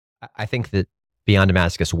I think that Beyond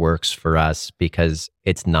Damascus works for us because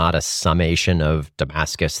it's not a summation of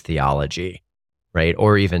Damascus theology, right?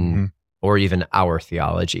 Or even our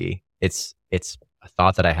theology. It's a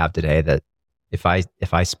thought that I have today that if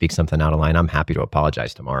I speak something out of line, I'm happy to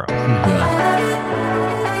apologize tomorrow.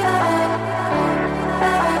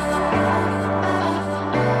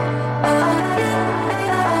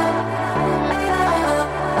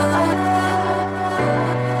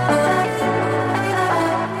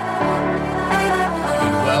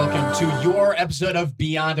 To your episode of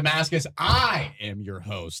Beyond Damascus. I am your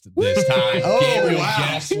host this time, Gabriel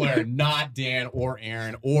Gessler, not Dan or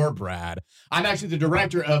Aaron or Brad. I'm actually the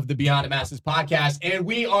director of the Beyond Damascus podcast, and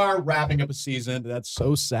we are wrapping up a season. That's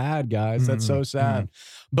so sad, guys. That's so sad.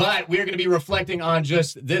 But we're going to be reflecting on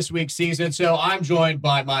just this week's season. So I'm joined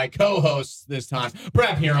by my co-hosts this time,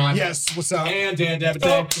 Brad Huron. Yes, what's up? And Dan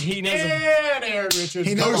Devontae. He knows and Aaron Richards.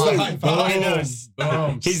 He knows the high five. He knows.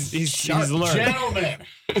 Boom. He's learned. Gentlemen.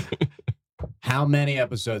 How many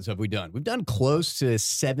episodes have we done? We've done close to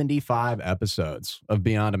 75 episodes of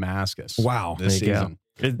Beyond Damascus. Wow. This season.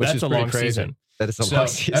 That's a long season. That is a long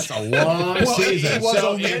season. That's a long season. It was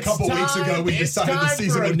only a couple weeks ago we decided the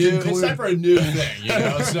season would conclude. It's time for a new thing, you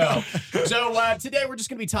know? So today we're just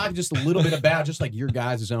going to be talking just a little bit about just like your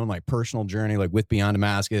guys' own like personal journey, like with Beyond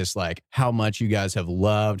Damascus, like how much you guys have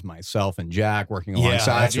loved myself and Jack working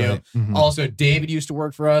alongside you. Right. Mm-hmm. Also, David used to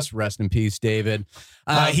work for us. Rest in peace, David.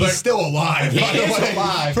 He's still alive. He by the is way,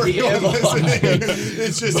 alive. For He anyone is alive. listening.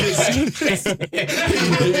 It's just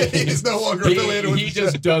he's no longer affiliated with he the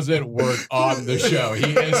just show. doesn't work on the show.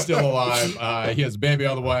 He is still alive. He has a baby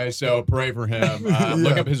on the way, so pray for him.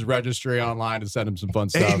 Look up his registry online and send him some fun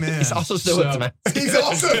stuff. Amen. He's also still with Damascus. He's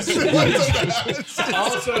also still with Damascus.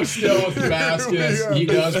 Also still with Damascus. He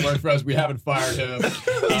does work for us. We haven't fired him.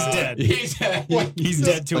 He's dead. He's dead. He's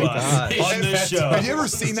dead to us on this show. Have you ever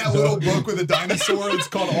seen that little book with a dinosaur? It's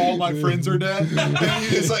called All My Friends Are Dead. And you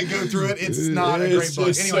just like go through it. It's not a great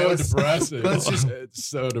book. Anyway, so depressing. it's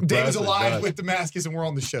so depressing. David's alive but- with Damascus and we're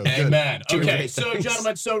on the show. Good. Amen. Two Okay, great so things.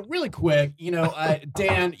 gentlemen, so really quick,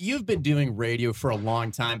 Dan, you've been doing radio for a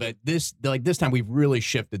long time, but this time we've really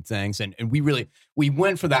shifted things and we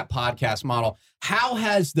went for that podcast model. How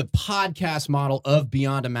has the podcast model of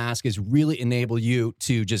Beyond Damascus really enabled you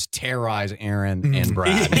to just terrorize Aaron and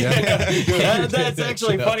Brad? That's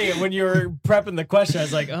actually funny. When you were prepping the question, I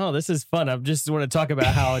was like, "Oh, this is fun." I just want to talk about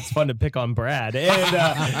how it's fun to pick on Brad. And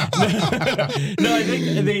no, I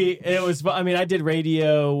think it was. I mean, I did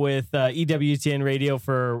radio with EWTN Radio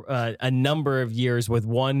for a number of years with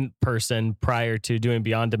one person prior to doing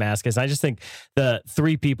Beyond Damascus. I just think the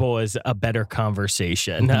three people is a better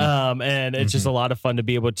conversation, and it's just a lot of fun to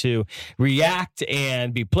be able to react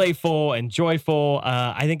and be playful and joyful.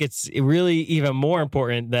 I think it's really even more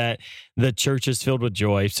important that the church is filled with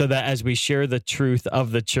joy, so that as we share the truth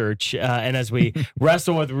of the church and as we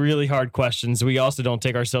wrestle with really hard questions, we also don't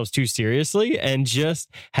take ourselves too seriously and just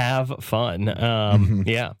have fun.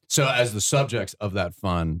 Yeah. So, as the subjects of that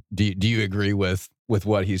fun, do you agree with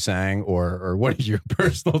what he's saying, or what are your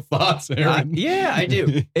personal thoughts, Aaron? Yeah, I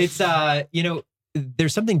do. It's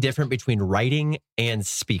there's something different between writing and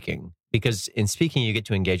speaking, because in speaking you get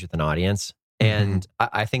to engage with an audience, and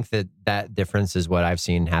I think that difference is what I've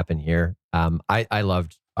seen happen here. I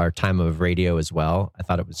loved our time of radio as well. I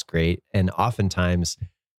thought it was great, and oftentimes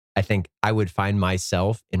I think I would find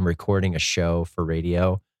myself in recording a show for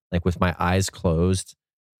radio, like with my eyes closed,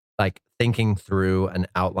 like thinking through an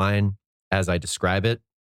outline as I describe it,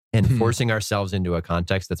 and forcing ourselves into a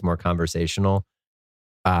context that's more conversational.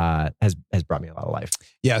 Has brought me a lot of life.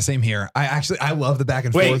 Yeah, same here. I love the back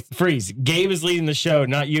and Wait, forth. freeze. Gabe is leading the show,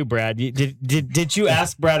 not you, Brad. Did you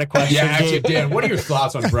ask Brad a question? Yeah, actually, Gabe? Dan, what are your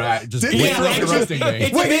thoughts on Brad? Just Did he interrupting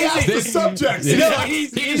me. Wait, he asked the subjects. Yeah. No, he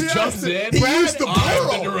just jumps in. He Brad, used the I'm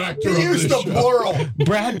plural. the director He of used this the show. plural.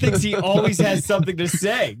 Brad thinks he always has something to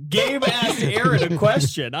say. Gabe asked Aaron a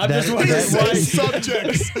question. I'm just He wondering said why.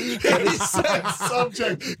 subjects. He said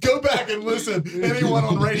subject. Go back and listen. Anyone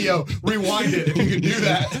on radio, rewind it if you can do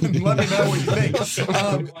that, and let me know what you think.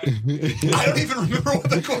 I don't even remember what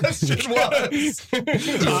the question was.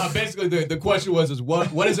 Basically, the question was what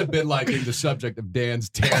has it been like being the subject of Dan's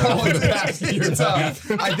terror for the past year?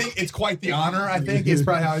 I think it's quite the honor. I think is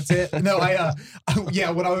probably how I'd say it. No,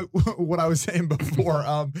 what I was saying before.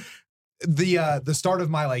 The start of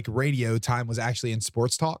my like radio time was actually in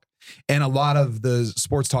sports talk, and a lot of the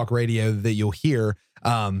sports talk radio that you'll hear,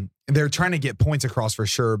 they're trying to get points across for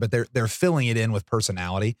sure, but they're filling it in with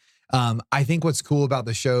personality. I think what's cool about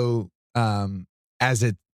the show, as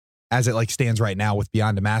as it like stands right now with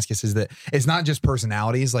Beyond Damascus is that it's not just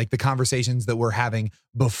personalities. Like the conversations that we're having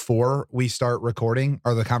before we start recording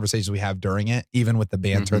are the conversations we have during it, even with the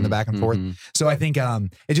banter and the back and forth. So I think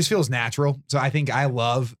it just feels natural. So I think I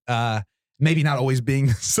love maybe not always being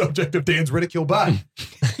the subject of Dan's ridicule, but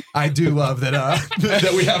I do love that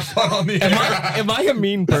that we have fun on the air. Am I a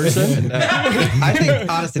mean person? I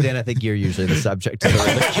think, honest to Dan, I think you're usually the subject of the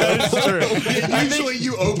ridicule. That's true. Usually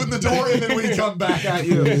you open the door and then we come back at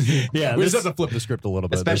you. Yeah, We just have to flip the script a little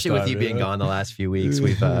bit. Especially with you being gone the last few weeks.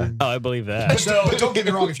 We've Oh, I believe that. But don't get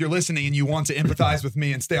me wrong, if you're listening and you want to empathize with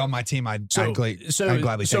me and stay on my team, I'd gladly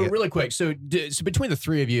take it. Really quick, so between the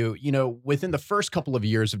three of you, within the first couple of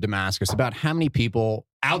years of Damascus, about how many people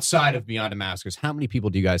outside of Beyond Damascus, how many people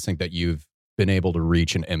do you guys think that you've been able to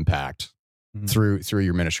reach and impact through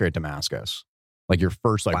your ministry at Damascus? Like your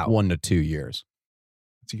first 1 to 2 years.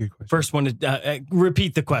 That's a good question. First one to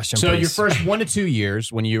repeat the question. So please. your first 1 to 2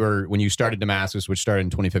 years when you started Damascus, which started in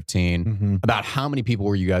 2015, about how many people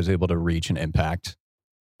were you guys able to reach and impact?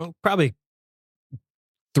 Well, probably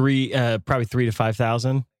 3 to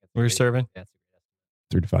 5,000 we were serving.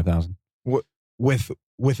 3,000 to 5,000.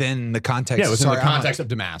 Within the context. Yeah, within the context of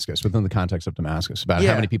Damascus. Within the context of Damascus, about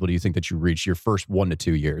how many people do you think that you reached your first 1 to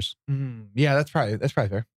 2 years? Yeah, that's probably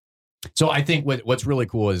fair. So I think what's really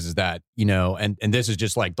cool is that, and this is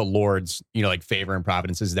just like the Lord's, like favor and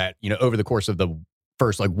providence is that, over the course of the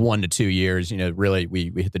first 1 to 2 years, really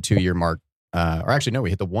we hit the 2 year mark, or actually, no,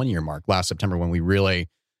 we hit the 1 year mark last September when we really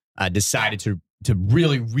decided to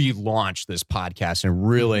really relaunch this podcast and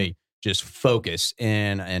really just focus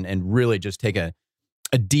in and really just take a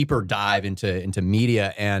deeper dive into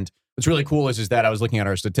media. And what's really cool is that I was looking at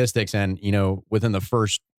our statistics and, within the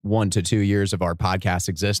first 1 to 2 years of our podcast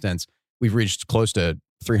existence, we've reached close to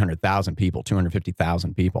 300,000 people,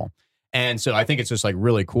 250,000 people. And so I think it's just like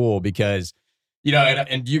really cool because,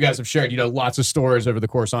 and you guys have shared, lots of stories over the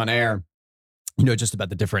course on air, just about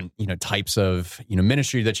the different, types of,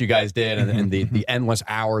 ministry that you guys did and the endless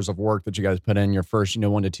hours of work that you guys put in your first,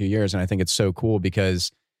 1 to 2 years. And I think it's so cool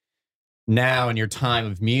because now in your time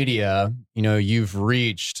of media, you've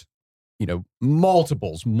reached,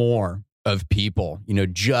 multiples more of people,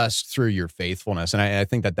 just through your faithfulness. And I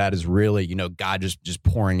think that is really, God just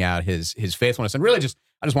pouring out his faithfulness. And really I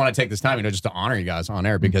just want to take this time, just to honor you guys on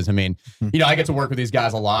air because I mean, I get to work with these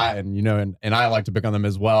guys a lot and, and I like to pick on them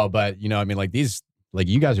as well. But, you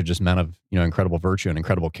guys are just men of, incredible virtue and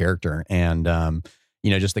incredible character. And,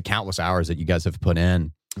 just the countless hours that you guys have put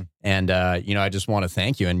in. And, I just want to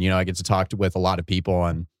thank you. And, I get to talk with a lot of people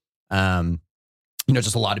and,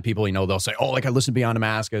 just a lot of people, they'll say, oh, like I listened to Beyond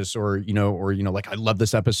Damascus or, like I love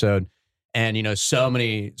this episode. And, so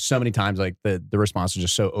many times like the response is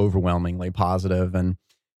just so overwhelmingly positive. And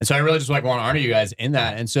so I really just want to honor you guys in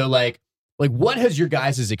that. And so like what has your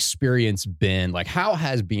guys' experience been? Like how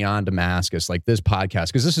has Beyond Damascus, like this podcast,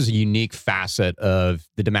 because this is a unique facet of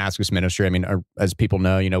the Damascus ministry. I mean, as people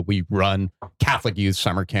know, we run Catholic Youth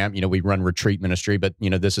Summer Camp, we run retreat ministry, but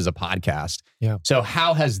this is a podcast. Yeah. So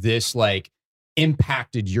how has this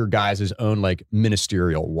impacted your guys' own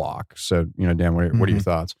ministerial walk? So, Dan, what are your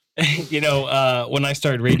thoughts? When I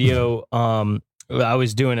started radio, I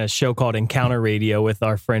was doing a show called Encounter Radio with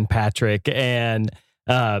our friend Patrick. And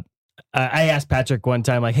I asked Patrick one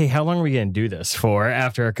time, hey, how long are we going to do this for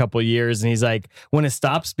after a couple of years? And he's like, when it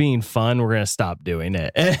stops being fun, we're going to stop doing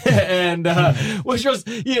it. And which was,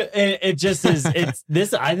 it just is,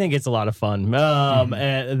 I think it's a lot of fun.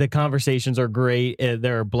 And the conversations are great.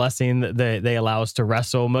 They're a blessing that they allow us to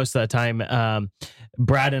wrestle. Most of the time,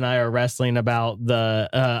 Brad and I are wrestling about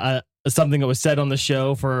something that was said on the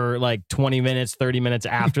show for 20 minutes, 30 minutes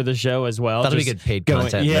after the show as well. That'll be good paid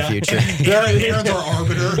content in the future. Aaron's our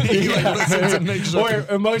arbiter.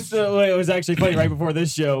 Or most of it was actually funny right before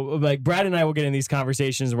this show. Brad and I will get in these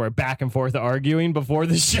conversations where we're back and forth arguing before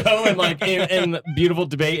the show and in beautiful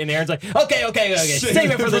debate. And Aaron's like, okay, save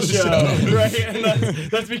it for the show. Right? And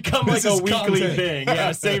that's become a weekly content. thing.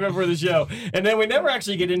 Yeah, save it for the show. And then we never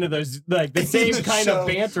actually get into those the same kind of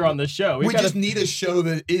banter on the show. We just need a show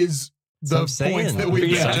that is the points that we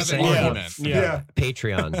just an argument. Yeah.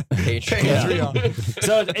 Patreon.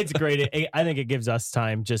 So it's great. I think it gives us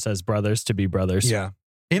time just as brothers to be brothers. Yeah.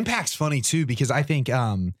 Impact's funny too, because I think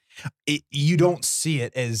you don't see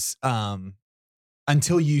it as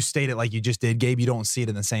until you state it like you just did, Gabe, you don't see it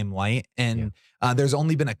in the same light. And there's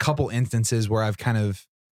only been a couple instances where I've kind of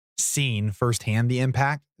seen firsthand the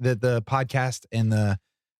impact that the podcast and the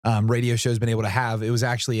radio show has been able to have. It was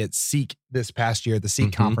actually at Seek this past year at the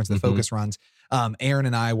Seek conference that Focus runs. Aaron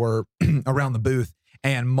and I were around the booth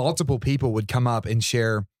and multiple people would come up and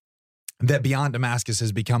share that Beyond Damascus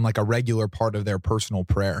has become like a regular part of their personal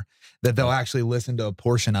prayer, that they'll actually listen to a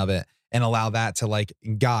portion of it and allow that to like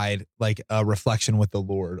guide like a reflection with the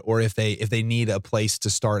Lord. Or if they need a place to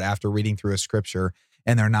start after reading through a scripture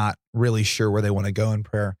and they're not really sure where they want to go in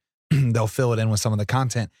prayer, they'll fill it in with some of the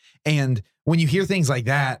content. And when you hear things like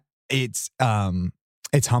that, it's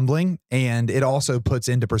humbling, and it also puts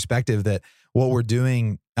into perspective that what we're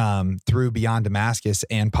doing through Beyond Damascus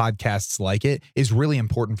and podcasts like it is really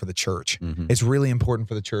important for the church. Mm-hmm. It's really important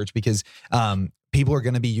for the church because people are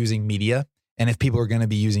going to be using media. And if people are going to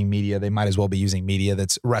be using media, they might as well be using media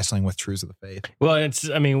that's wrestling with truths of the faith. Well,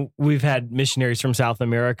 we've had missionaries from South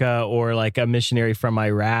America, or like a missionary from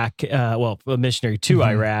Iraq, a missionary to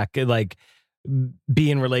Iraq, like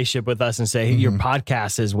be in relationship with us and say, your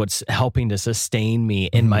podcast is what's helping to sustain me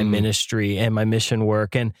in my ministry and my mission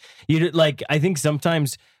work. And I think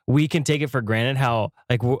sometimes we can take it for granted how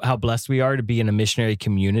blessed we are to be in a missionary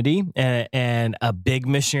community, and a big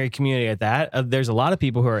missionary community at that. There's a lot of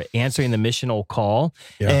people who are answering the missional call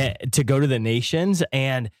to go to the nations,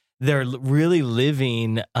 and they're really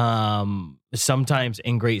living sometimes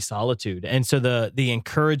in great solitude. And so the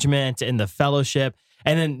encouragement and the fellowship,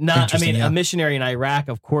 and then a missionary in Iraq,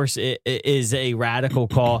 of course, it is a radical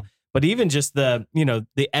call. But even just the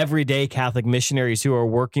everyday Catholic missionaries who are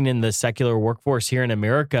working in the secular workforce here in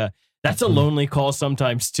America, that's a lonely call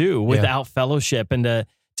sometimes too, without fellowship, and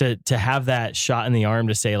to have that shot in the arm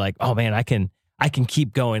to say like, oh man, I can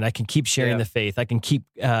keep going, I can keep sharing the faith, I can keep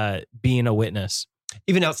being a witness,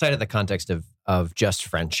 even outside of the context of just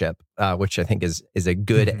friendship, which I think is a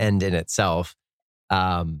good end in itself.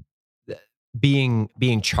 Being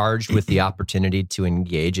charged with the opportunity to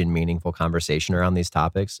engage in meaningful conversation around these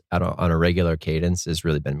topics on a regular cadence has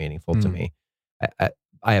really been meaningful to me.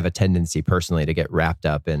 I have a tendency personally to get wrapped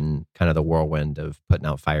up in kind of the whirlwind of putting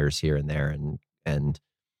out fires here and there, and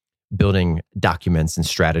building documents and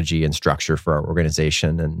strategy and structure for our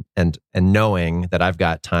organization, and knowing that I've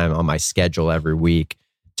got time on my schedule every week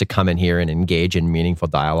to come in here and engage in meaningful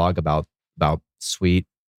dialogue about sweet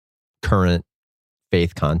current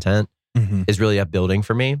faith content is really upbuilding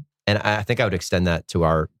for me. And I think I would extend that to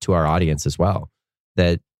our audience as well.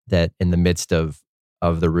 That in the midst of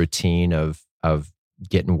the routine of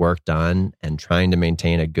getting work done and trying to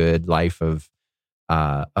maintain a good life of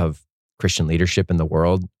Christian leadership in the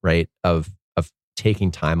world, right? Of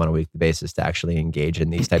taking time on a weekly basis to actually engage in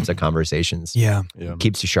these types of conversations. Yeah.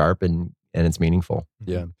 Keeps you sharp and it's meaningful.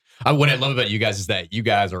 Yeah. What I love about you guys is that you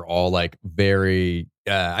guys are all like very,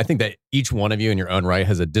 I think that each one of you in your own right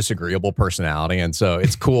has a disagreeable personality. And so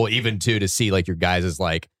it's cool even too to see like your guys'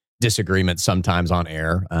 like disagreements sometimes on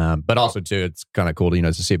air. But also too, it's kind of cool to,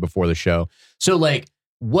 to see it before the show. So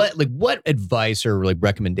what advice or like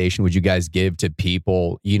recommendation would you guys give to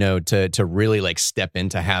people, to really like step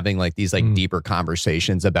into having like these like deeper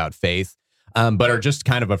conversations about faith, but are just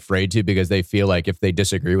kind of afraid to because they feel like if they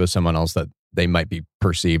disagree with someone else that they might be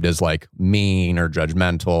perceived as like mean or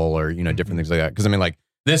judgmental or, different things like that. Because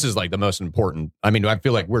this is like the most important. I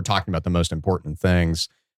feel like we're talking about the most important things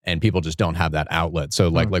and people just don't have that outlet. So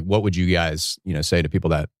like what would you guys, say to people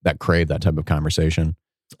that crave that type of conversation?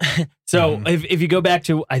 So if you go back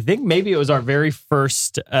to, I think maybe it was our very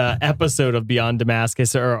first episode of Beyond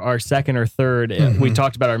Damascus, or our second or third, we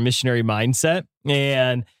talked about our missionary mindset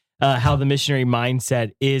and how the missionary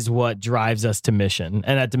mindset is what drives us to mission.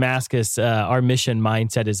 And at Damascus, our mission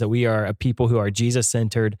mindset is that we are a people who are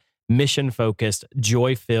Jesus-centered, mission-focused,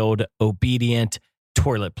 joy-filled, obedient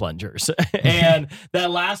toilet plungers. And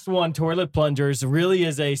that last one, toilet plungers, really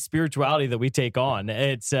is a spirituality that we take on.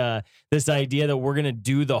 It's this idea that we're going to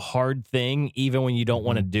do the hard thing even when you don't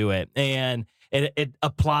want to do it. And it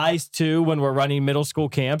applies to when we're running middle school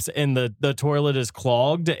camps and the toilet is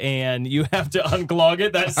clogged and you have to unclog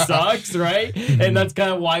it. That sucks, right? And that's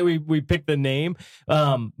kind of why we picked the name.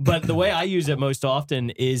 But the way I use it most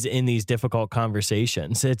often is in these difficult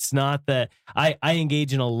conversations. It's not that I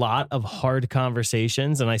engage in a lot of hard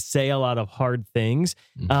conversations and I say a lot of hard things,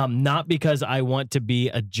 not because I want to be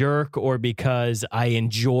a jerk or because I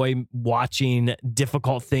enjoy watching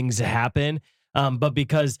difficult things happen, but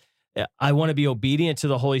because I want to be obedient to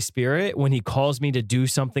the Holy Spirit when he calls me to do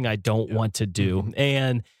something I don't want to do.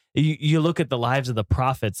 And you look at the lives of the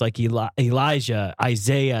prophets like Elijah,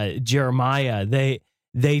 Isaiah, Jeremiah,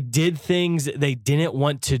 they did things they didn't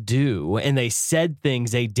want to do and they said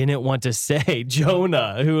things they didn't want to say.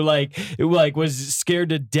 Jonah, who was scared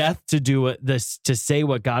to death to do this, to say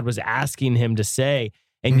what God was asking him to say,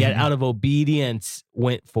 and yet out of obedience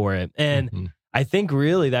went for it. And I think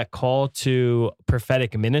really that call to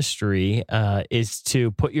prophetic ministry is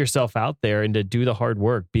to put yourself out there and to do the hard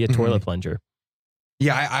work, be a toilet plunger.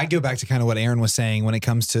 Yeah, I go back to kind of what Aaron was saying when it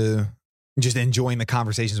comes to just enjoying the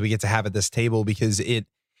conversations we get to have at this table, because it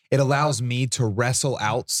allows me to wrestle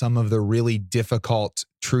out some of the really difficult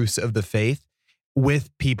truths of the faith with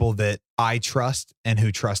people that I trust and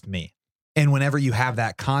who trust me. And whenever you have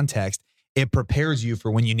that context, it prepares you for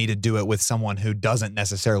when you need to do it with someone who doesn't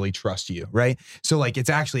necessarily trust you, right? So like, it's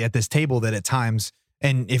actually at this table that at times,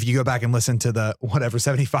 and if you go back and listen to the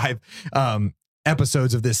 75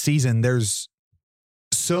 episodes of this season, there's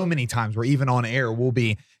so many times where even on air, we'll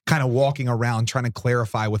be kind of walking around trying to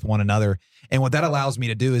clarify with one another. And what that allows me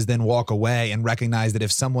to do is then walk away and recognize that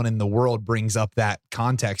if someone in the world brings up that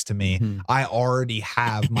context to me, I already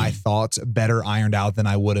have my thoughts better ironed out than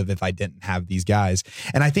I would have if I didn't have these guys.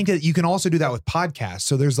 And I think that you can also do that with podcasts.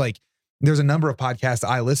 So there's a number of podcasts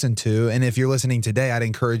I listen to. And if you're listening today, I'd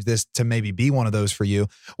encourage this to maybe be one of those for you,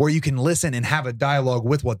 where you can listen and have a dialogue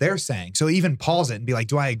with what they're saying. So even pause it and be like,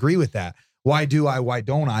 do I agree with that? Why do I? Why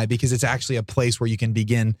don't I? Because it's actually a place where you can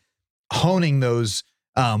begin honing those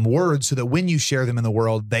words so that when you share them in the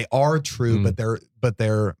world, they are true, but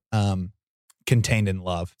they're contained in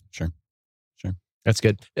love. Sure. That's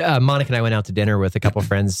good. Monica and I went out to dinner with a couple of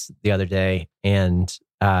friends the other day, and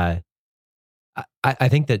I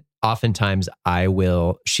think that oftentimes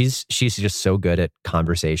she's just so good at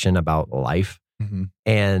conversation about life,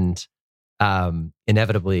 and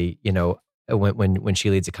inevitably, when she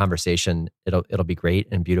leads a conversation, it'll be great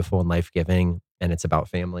and beautiful and life-giving, and it's about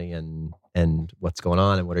family and what's going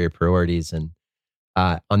on and what are your priorities. And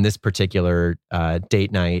on this particular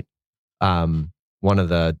date night, one of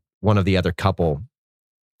the other couple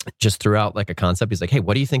just threw out like a concept. He's like, "Hey,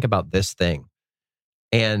 what do you think about this thing?"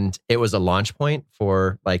 And it was a launch point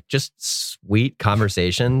for like just sweet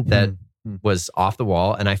conversation that was off the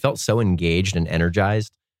wall, and I felt so engaged and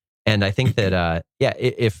energized. And I think that,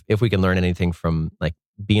 if we can learn anything from like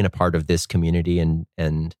being a part of this community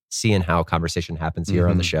and seeing how conversation happens here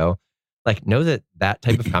on the show, like know that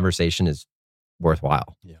type of conversation is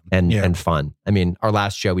worthwhile and fun. I mean, our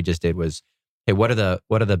last show we just did was, hey, what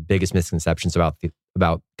are the biggest misconceptions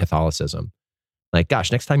about Catholicism? Like,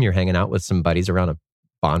 gosh, next time you're hanging out with some buddies around a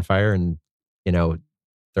bonfire and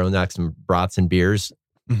throwing out some brats and beers,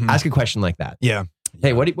 ask a question like that. Yeah.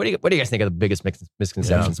 Hey, what do you guys think are the biggest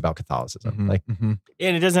misconceptions about Catholicism? Like, and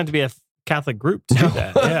it doesn't have to be a Catholic group to do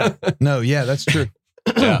that. Yeah. No, yeah, that's true.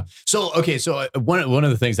 Yeah. So one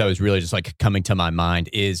of the things that was really just like coming to my mind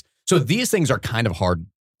is, so these things are kind of hard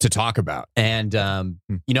to talk about, and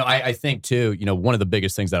I think too, one of the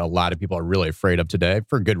biggest things that a lot of people are really afraid of today,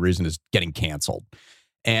 for good reason, is getting canceled.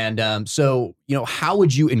 And so how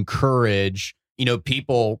would you encourage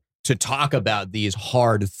people to talk about these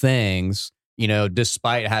hard things,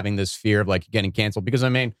 despite having this fear of like getting canceled? Because I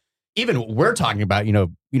mean, even we're talking about,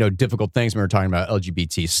 difficult things when we're talking about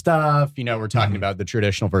LGBT stuff, we're talking about the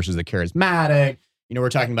traditional versus the charismatic, we're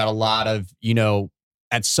talking about a lot of,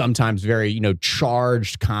 at sometimes very,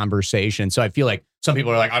 charged conversation. So I feel like some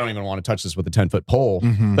people are like, I don't even want to touch this with a 10-foot pole.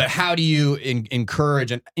 But how do you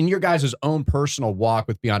encourage, and in your guys' own personal walk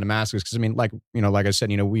with Beyond Damascus? Because I mean, like I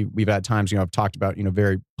said, we've had times, I've talked about,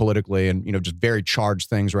 very politically and, just very charged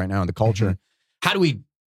things right now in the culture. How do we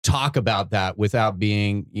talk about that without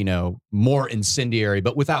being, more incendiary,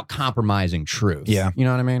 but without compromising truth? Yeah. You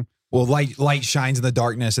know what I mean? Well, light shines in the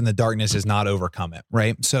darkness, and the darkness is not overcome it,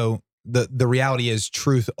 right? So the reality is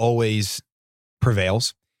truth always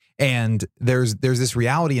prevails. And there's this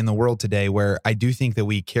reality in the world today where I do think that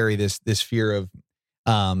we carry this fear of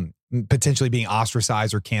potentially being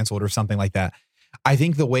ostracized or canceled or something like that. I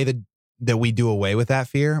think the way that we do away with that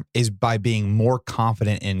fear is by being more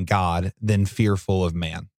confident in God than fearful of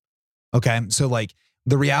man. Okay. So like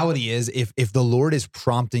the reality is if the Lord is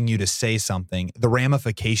prompting you to say something, the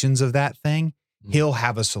ramifications of that thing, he'll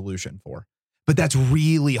have a solution for. But that's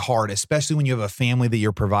really hard, especially when you have a family that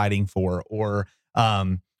you're providing for or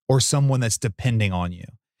someone that's depending on you.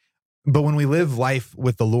 But when we live life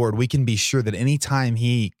with the Lord, we can be sure that anytime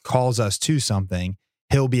he calls us to something,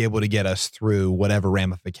 he'll be able to get us through whatever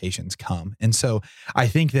ramifications come. And so I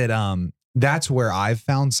think that that's where I've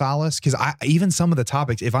found solace, because even some of the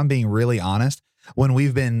topics, if I'm being really honest, when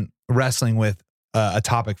we've been wrestling with a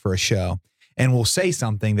topic for a show and we'll say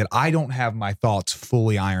something that I don't have my thoughts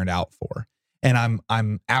fully ironed out for, and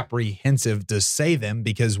I'm apprehensive to say them,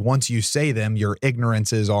 because once you say them, your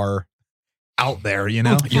ignorances are out there, You're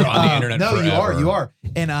on the internet forever. You are.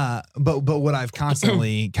 And but what I've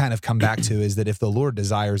constantly kind of come back to is that if the Lord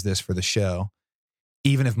desires this for the show,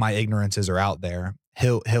 even if my ignorances are out there,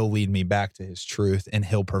 he'll lead me back to his truth, and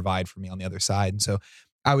he'll provide for me on the other side. And so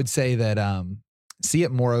I would say that see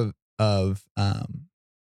it more of an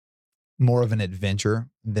adventure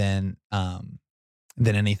than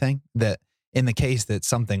than anything, that in the case that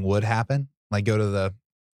something would happen, like go to the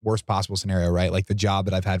worst possible scenario, right? Like the job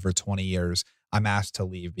that I've had for 20 years, I'm asked to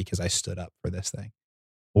leave because I stood up for this thing.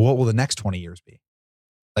 Well, what will the next 20 years be?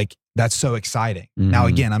 Like, that's so exciting. Now,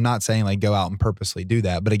 again, I'm not saying like go out and purposely do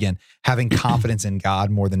that. But again, having confidence in God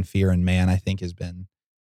more than fear in man, I think has been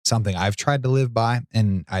something I've tried to live by.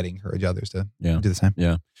 And I'd encourage others to do the same.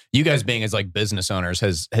 Yeah. You guys being as like business owners,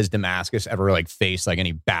 has Damascus ever like faced like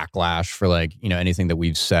any backlash for like, anything that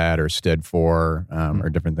we've said or stood for or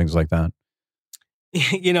different things like that?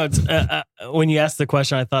 It's when you asked the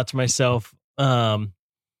question, I thought to myself, we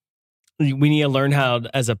need to learn how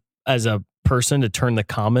as a person to turn the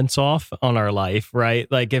comments off on our life, right?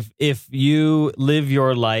 Like if you live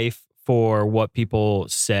your life for what people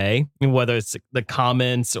say, whether it's the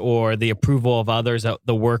comments or the approval of others at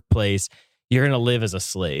the workplace, you're going to live as a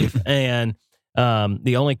slave. And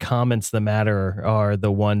the only comments that matter are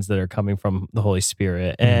the ones that are coming from the Holy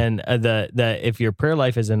Spirit. And that if your prayer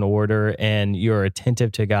life is in order and you're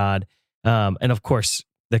attentive to God, and of course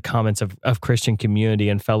the comments of Christian community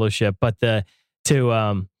and fellowship, but we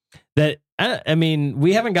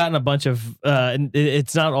haven't gotten a bunch of,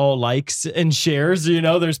 it's not all likes and shares,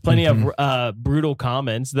 there's plenty of brutal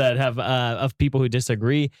comments that have, of people who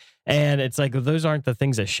disagree. And it's like, those aren't the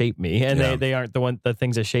things that shape me. And they aren't the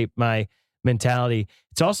things that shape my mentality.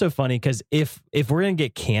 It's also funny because if we're going to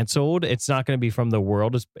get canceled, it's not going to be from the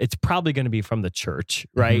world. It's probably going to be from the church.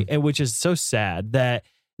 Right. And which is so sad that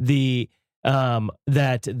the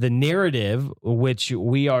narrative which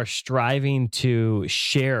we are striving to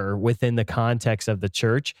share within the context of the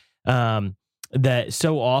church, that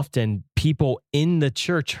so often people in the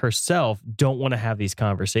church herself don't want to have these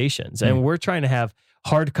conversations. And we're trying to have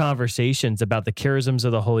hard conversations about the charisms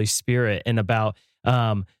of the Holy Spirit and about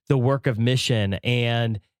the work of mission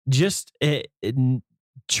and just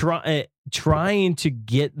trying to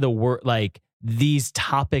get the word, like these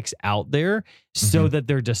topics out there so that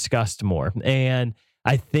they're discussed more. And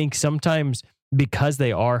I think sometimes because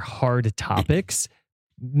they are hard topics,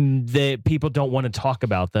 that people don't want to talk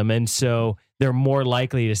about them. And so they're more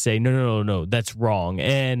likely to say, no, that's wrong.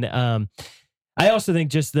 And I also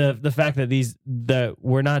think just the fact that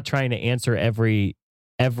we're not trying to answer every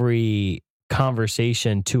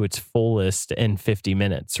conversation to its fullest in 50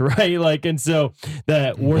 minutes, right? Like, and so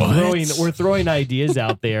that we're throwing ideas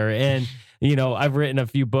out there. And I've written a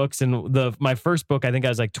few books, and my first book, I think I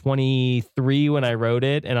was like 23 when I wrote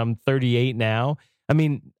it, and I'm 38 now. I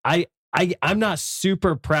mean, I'm not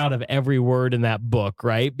super proud of every word in that book,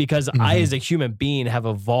 right? Because I, as a human being, have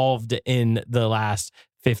evolved in the last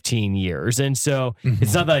 15 years. And so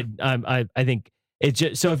it's not that I think it's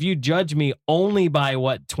just, so if you judge me only by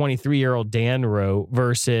what 23-year-old Dan wrote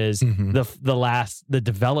versus the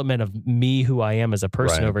development of me, who I am as a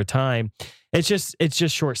person over time, it's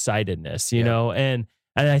just short-sightedness, you know? And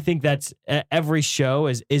I think that's every show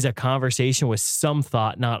is a conversation with some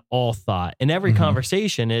thought, not all thought. And every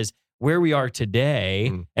conversation is where we are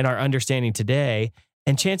today and our understanding today.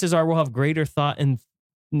 And chances are we'll have greater thought in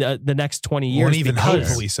the next 20 years. Or even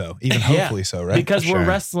hopefully so. Hopefully so, right? Because we're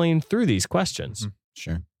wrestling through these questions.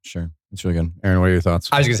 Sure. It's really good. Aaron, what are your thoughts?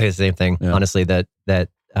 I was going to say the same thing, honestly, that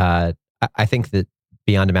I think that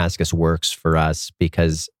Beyond Damascus works for us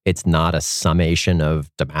because it's not a summation of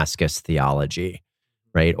Damascus theology,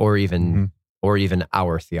 right? Or even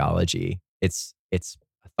our theology. It's a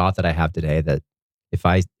thought that I have today that if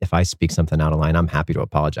I speak something out of line, I'm happy to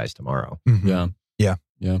apologize tomorrow. Yeah.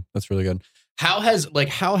 That's really good. How has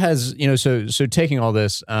so taking all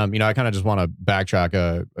this, I kind of just want to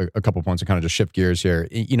backtrack a couple points and kind of just shift gears here.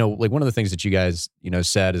 Like one of the things that you guys,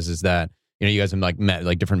 said is that, you guys have like met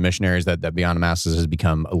like different missionaries that Beyond Damascus has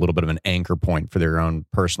become a little bit of an anchor point for their own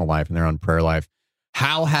personal life and their own prayer life.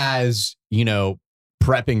 How has,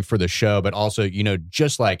 prepping for the show, but also,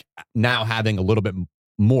 just like now having a little bit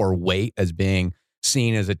more weight as being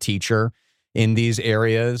seen as a teacher in these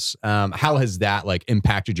areas, how has that like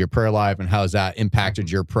impacted your prayer life, and how has that impacted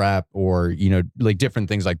your prep, or like different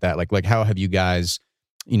things like that? Like how have you guys,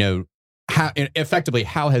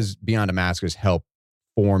 how has Beyond Damascus helped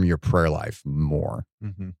form your prayer life more?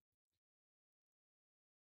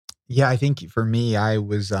 Yeah, I think for me, I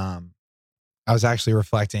was actually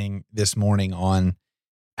reflecting this morning on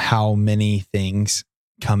how many things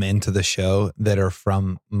come into the show that are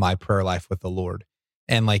from my prayer life with the Lord.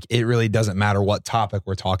 And like, it really doesn't matter what topic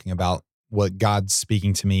we're talking about. What God's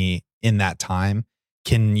speaking to me in that time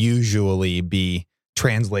can usually be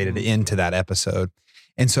translated into that episode.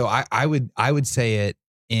 And so I would say it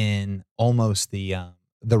in almost the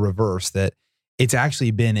reverse, that it's actually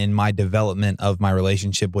been in my development of my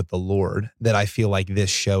relationship with the Lord that I feel like this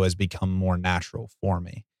show has become more natural for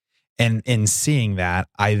me. And in seeing that,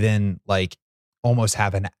 I then like almost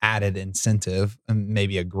have an added incentive and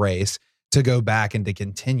maybe a grace to go back and to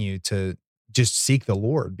continue to just seek the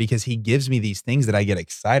Lord, because he gives me these things that I get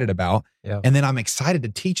excited about. Yeah. And then I'm excited to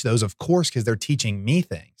teach those, of course, because they're teaching me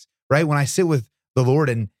things, right? When I sit with the Lord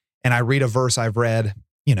and I read a verse I've read,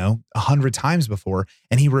 100 times before,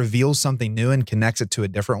 and he reveals something new and connects it to a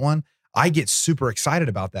different one, I get super excited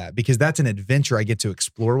about that because that's an adventure I get to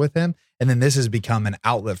explore with him. And then this has become an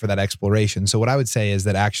outlet for that exploration. So what I would say is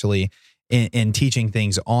that actually in teaching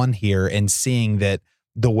things on here and seeing that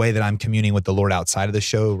the way that I'm communing with the Lord outside of the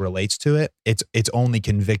show relates to it, it's only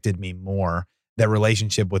convicted me more that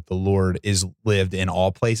relationship with the Lord is lived in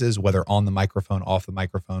all places, whether on the microphone, off the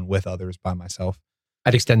microphone, with others, by myself.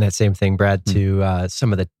 I'd extend that same thing, Brad, to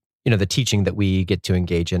some of the the teaching that we get to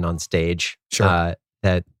engage in on stage. Sure.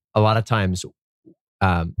 That a lot of times,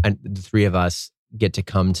 and the three of us get to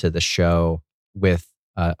come to the show with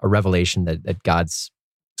a revelation that God's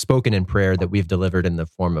spoken in prayer that we've delivered in the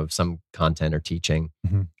form of some content or teaching.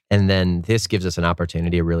 Mm-hmm. And then this gives us an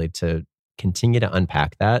opportunity really to continue to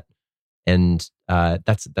unpack that. And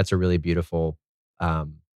that's a really beautiful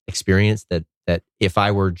experience that if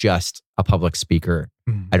I were just a public speaker,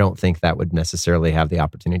 I don't think that would necessarily have the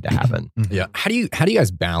opportunity to happen. Yeah. How do you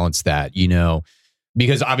guys balance that?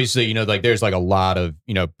 Because obviously, like there's like a lot of,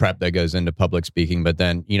 prep that goes into public speaking, but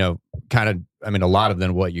then, a lot of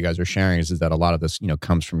then what you guys are sharing is that a lot of this,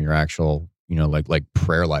 comes from your actual, like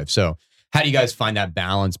prayer life. So how do you guys find that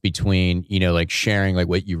balance between, like sharing like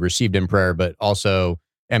what you received in prayer, but also,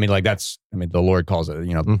 the Lord calls it,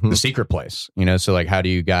 the secret place, so like, how do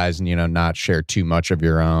you guys, not share too much of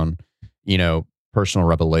your own, personal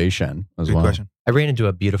revelation as Good well? question. I ran into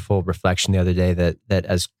a beautiful reflection the other day that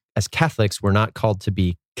as Catholics, we're not called to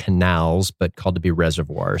be canals, but called to be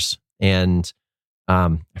reservoirs. And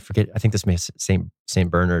I forget, I think this may St.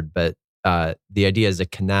 Bernard, but the idea is a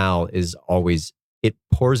canal is always, it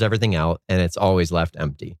pours everything out and it's always left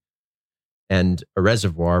empty. And a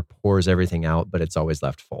reservoir pours everything out, but it's always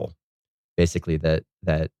left full. Basically, that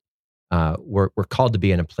we're called to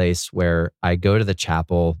be in a place where I go to the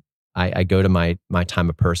chapel, I go to my time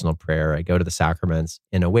of personal prayer, I go to the sacraments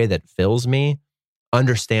in a way that fills me,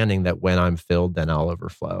 understanding that when I'm filled, then I'll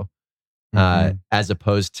overflow. As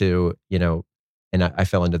opposed to, and I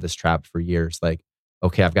fell into this trap for years. Like,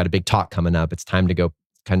 okay, I've got a big talk coming up. It's time to go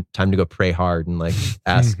pray hard and like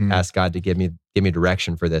ask God to give me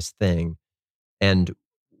direction for this thing. And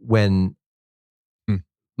when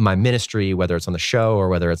my ministry, whether it's on the show or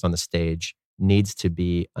whether it's on the stage, needs to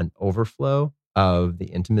be an overflow of the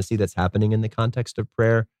intimacy that's happening in the context of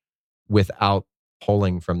prayer without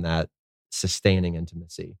pulling from that sustaining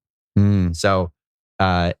intimacy. So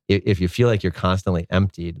if you feel like you're constantly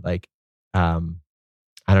emptied, like, I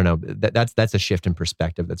don't know, that's a shift in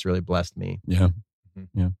perspective that's really blessed me. Yeah.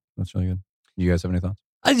 Yeah. That's really good. You guys have any thoughts?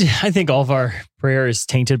 I think all of our prayer is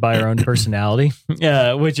tainted by our own personality,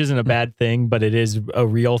 which isn't a bad thing, but it is a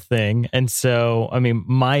real thing. And so,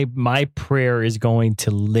 my prayer is going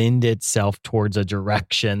to lend itself towards a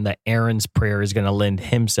direction that Aaron's prayer is going to lend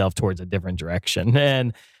himself towards a different direction.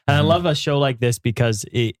 And I love a show like this because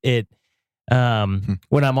it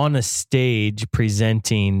when I'm on the stage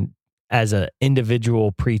presenting as an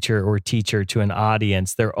individual preacher or teacher to an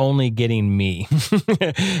audience, they're only getting me.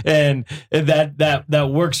 And that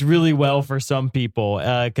works really well for some people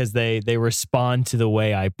because they respond to the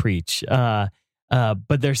way I preach. But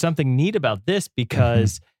there's something neat about this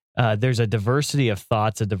because there's a diversity of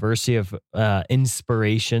thoughts, a diversity of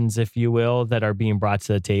inspirations, if you will, that are being brought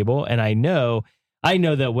to the table. And I know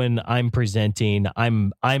that when I'm presenting,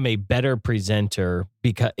 I'm a better presenter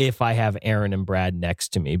because if I have Aaron and Brad next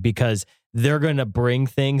to me, because they're going to bring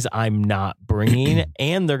things I'm not bringing,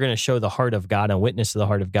 and they're going to show the heart of God and witness to the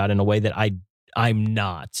heart of God in a way that I'm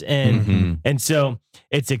not. And so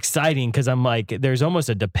it's exciting because I'm like, there's almost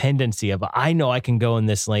a dependency of, I know I can go in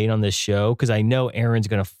this lane on this show because I know Aaron's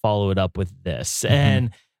going to follow it up with this. And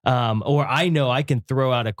or I know I can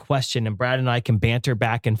throw out a question and Brad and I can banter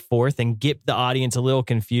back and forth and get the audience a little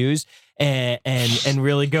confused and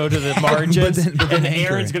really go to the margins. And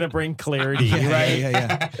Aaron's going to bring clarity, right?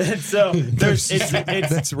 Yeah. And so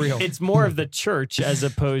That's real. It's more of the church as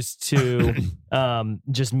opposed to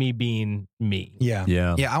just me being me.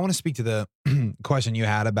 Yeah. I want to speak to the question you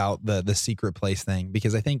had about the secret place thing,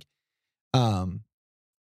 because I think, how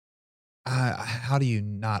do you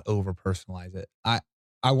not over personalize it?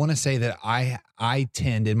 I want to say that I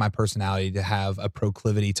tend in my personality to have a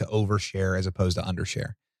proclivity to overshare as opposed to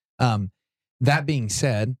undershare. That being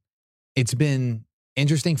said, it's been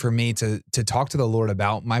interesting for me to talk to the Lord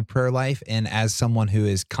about my prayer life. And as someone who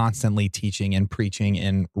is constantly teaching and preaching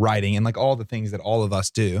and writing and like all the things that all of us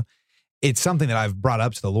do, it's something that I've brought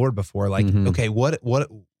up to the Lord before. Like, okay, what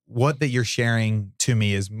that you're sharing to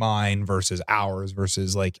me is mine versus ours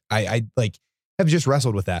versus like, I like have just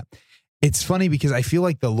wrestled with that. It's funny because I feel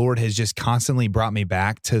like the Lord has just constantly brought me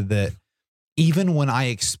back to the, even when I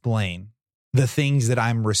explain the things that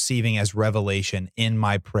I'm receiving as revelation in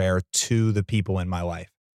my prayer to the people in my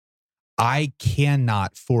life, I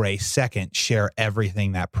cannot for a second share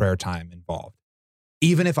everything that prayer time involved,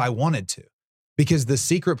 even if I wanted to, because the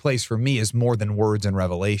secret place for me is more than words and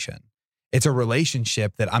revelation. It's a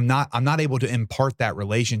relationship that I'm not able to impart that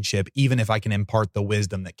relationship, even if I can impart the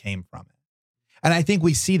wisdom that came from it. And I think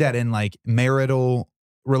we see that in like marital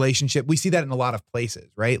relationship. We see that in a lot of places,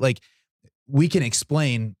 right? Like we can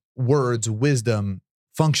explain words, wisdom,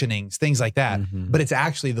 functionings, things like that, but it's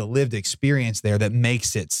actually the lived experience there that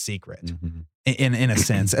makes it secret in a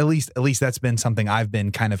sense. At least that's been something I've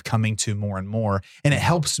been kind of coming to more and more. And it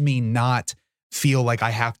helps me not feel like I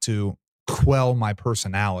have to quell my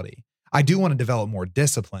personality. I do want to develop more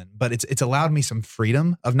discipline, but it's allowed me some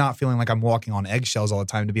freedom of not feeling like I'm walking on eggshells all the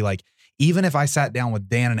time, to be like, even if I sat down with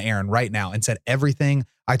Dan and Aaron right now and said everything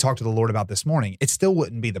I talked to the Lord about this morning, it still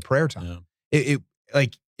wouldn't be the prayer time. Yeah.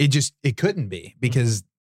 It couldn't be because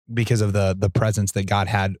of the presence that God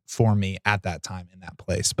had for me at that time in that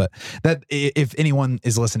place. But that, if anyone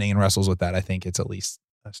is listening and wrestles with that, I think it's at least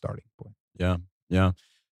a starting point. Yeah. Yeah.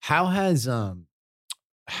 How has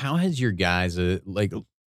your guys,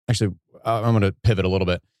 actually, I'm going to pivot a little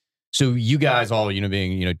bit. So you guys all,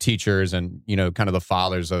 being, teachers and, kind of the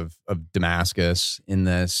fathers of Damascus in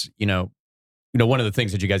this, one of the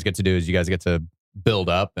things that you guys get to do is you guys get to build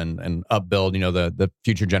up and upbuild, the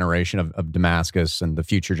future generation of Damascus and the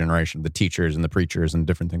future generation of the teachers and the preachers and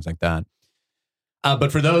different things like that.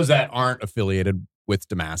 But for those that aren't affiliated with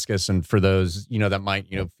Damascus, and for those, that might,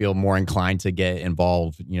 feel more inclined to get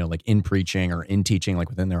involved, like in preaching or in teaching, like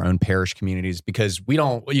within their own parish communities, because we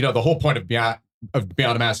don't, the whole point of Beyond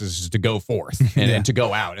Damascus is to go forth and to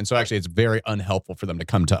go out. And so actually it's very unhelpful for them to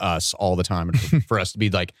come to us all the time and for us to be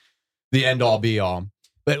like the end all be all.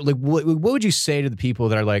 But like, what would you say to the people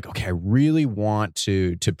that are like, okay, I really want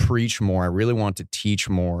to preach more. I really want to teach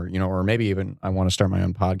more, or maybe even I want to start my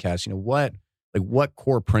own podcast. What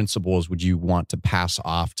core principles would you want to pass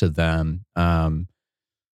off to them? What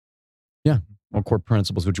core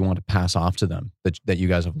principles would you want to pass off to them that you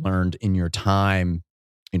guys have learned in your time,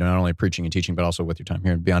 not only preaching and teaching, but also with your time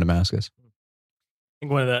here Beyond Damascus? I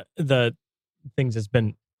think one of the things that's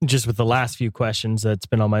been just with the last few questions that's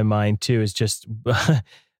been on my mind too is just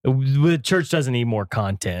the church doesn't need more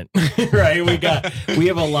content, right? We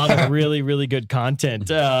have a lot of really, really good content.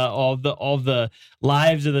 All the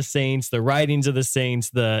lives of the saints, the writings of the saints,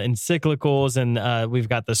 the encyclicals, and we've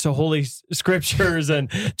got the holy scriptures and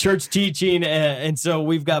church teaching, and so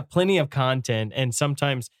we've got plenty of content. And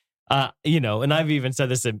sometimes, and I've even said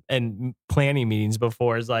this in planning meetings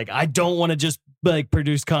before, is like, I don't want to just like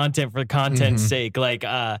produce content for content's sake. Like,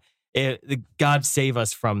 God save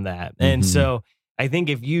us from that. And so I think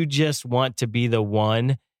if you just want to be the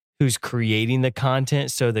one who's creating the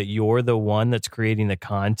content so that you're the one that's creating the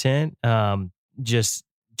content, just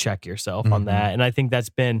check yourself on that. And I think that's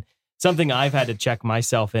been something I've had to check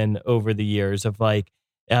myself in over the years of like,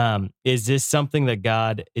 is this something that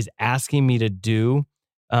God is asking me to do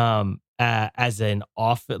as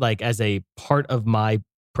a part of my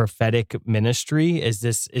prophetic ministry? Is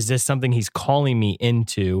this something he's calling me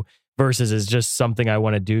into versus is just something I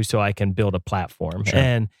want to do so I can build a platform? Sure.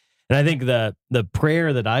 And I think the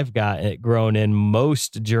prayer that I've got grown in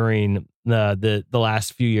most during the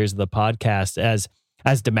last few years of the podcast,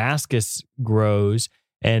 as Damascus grows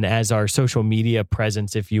and as our social media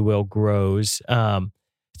presence, if you will, grows,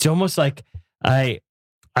 it's almost like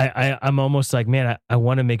I'm almost like, man, I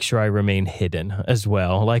want to make sure I remain hidden as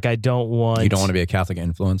well. Like you don't want to be a Catholic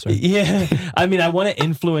influencer. Yeah. I mean, I want to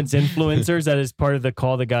influence influencers. That is part of the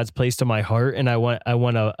call that God's placed on my heart. And I want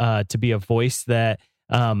to be a voice that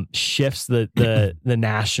shifts the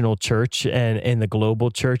national church and the global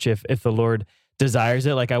church if the Lord desires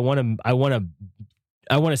it. Like I want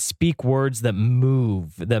to speak words that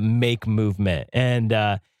move, that make movement.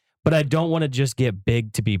 And but I don't want to just get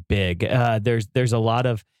big to be big. There's a lot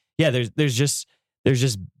of, there's just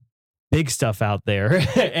big stuff out there.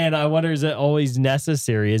 And I wonder, is it always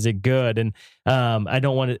necessary? Is it good? And I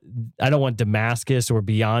don't want Damascus or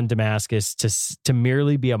Beyond Damascus to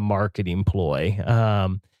merely be a marketing ploy,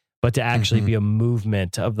 but to actually be a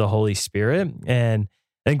movement of the Holy Spirit. And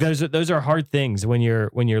I think those are hard things when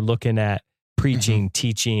you're looking at preaching,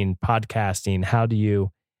 teaching, podcasting? How do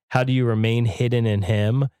you remain hidden in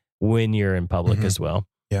him when you're in public as well?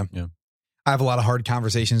 Yeah. I have a lot of hard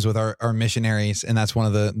conversations with our missionaries, and that's one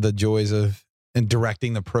of the joys of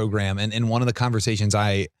directing the program. And one of the conversations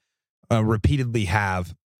I repeatedly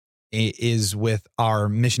have is with our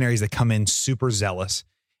missionaries that come in super zealous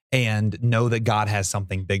and know that God has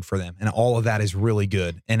something big for them. And all of that is really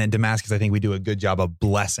good. And in Damascus, I think we do a good job of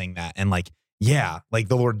blessing that. And like, yeah, like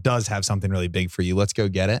the Lord does have something really big for you. Let's go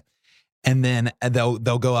get it. And then they'll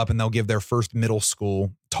go up and they'll give their first middle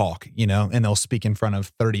school talk, and they'll speak in front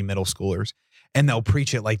of 30 middle schoolers, and they'll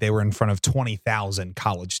preach it like they were in front of 20,000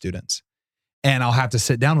 college students. And I'll have to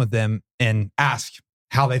sit down with them and ask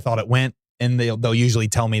how they thought it went. And they'll usually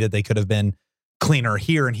tell me that they could have been cleaner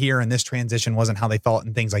here and here, and this transition wasn't how they thought,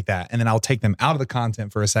 and things like that. And then I'll take them out of the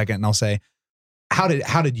content for a second and I'll say, how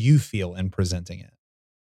did you feel in presenting it?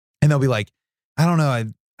 And they'll be like, I don't know.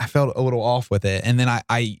 I felt a little off with it. And then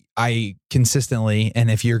I consistently, and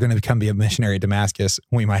if you're going to be a missionary at Damascus,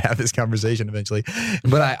 we might have this conversation eventually,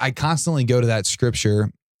 but I constantly go to that scripture,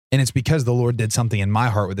 and it's because the Lord did something in my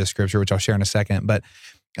heart with this scripture, which I'll share in a second. But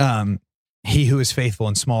he who is faithful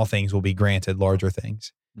in small things will be granted larger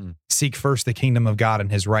things. Seek first the kingdom of God and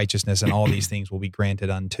his righteousness, and all these things will be granted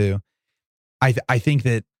unto. I think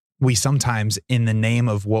that we sometimes, in the name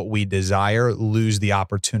of what we desire, lose the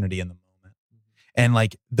opportunity in the moment. And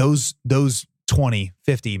like those 20,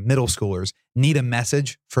 50 middle schoolers need a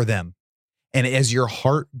message for them. And as your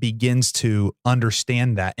heart begins to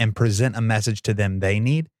understand that and present a message to them they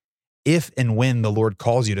need, if and when the Lord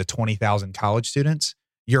calls you to 20,000 college students,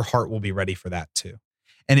 your heart will be ready for that too.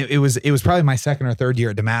 And it was probably my second or third year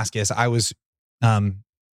at Damascus. I was,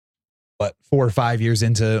 4 or 5 years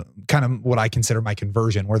into kind of what I consider my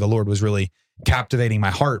conversion, where the Lord was really captivating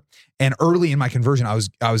my heart. And early in my conversion, I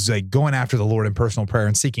was like going after the Lord in personal prayer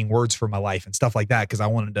and seeking words for my life and stuff like that, because I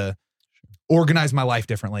wanted to organize my life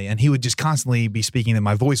differently. And he would just constantly be speaking that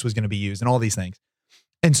my voice was going to be used and all these things.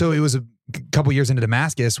 And so it was a couple years into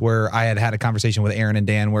Damascus where I had a conversation with Aaron and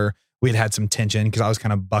Dan where we had some tension, because I was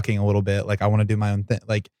kind of bucking a little bit. Like, I want to do my own thing.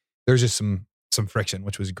 Like, there's just some friction,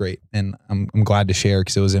 which was great. And I'm glad to share,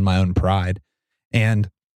 because it was in my own pride. And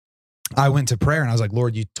I went to prayer and I was like,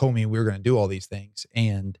 Lord, you told me we were going to do all these things.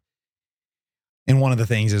 And one of the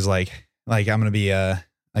things is like I'm going to be and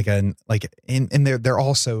they're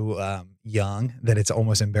also young that it's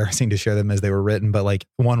almost embarrassing to share them as they were written. But like,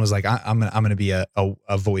 one was like, I'm going to be a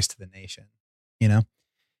voice to the nation,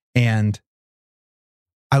 and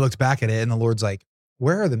I looked back at it and the Lord's like,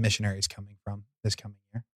 where are the missionaries coming from this coming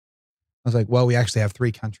year? I was like, well, we actually have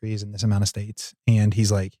 3 countries and this amount of states. And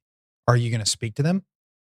he's like, are you going to speak to them?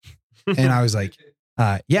 And I was like,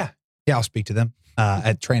 yeah, I'll speak to them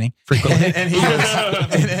at training frequently. And he goes,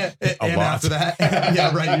 and after that,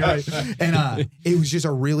 yeah, right, you're right. And it was just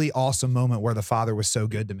a really awesome moment where the Father was so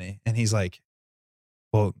good to me. And he's like,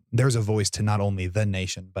 well, there's a voice to not only the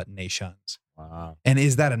nation, but nations. Wow. And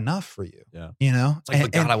is that enough for you? Yeah. It's like,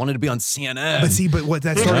 but God, I wanted to be on CNN. But what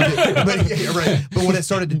that started to, right. But what it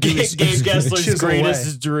started to do is Gabe Gessler's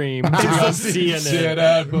greatest dream to be on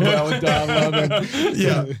CNN.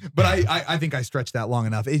 Yeah. But I think I stretched that long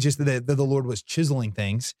enough. It's just that the Lord was chiseling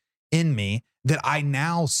things in me that I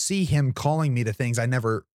now see him calling me to things I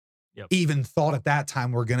never even thought at that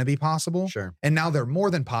time were going to be possible. Sure. And now they're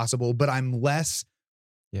more than possible, but I'm less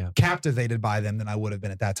captivated by them than I would have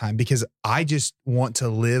been at that time, because I just want to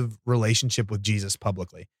live relationship with Jesus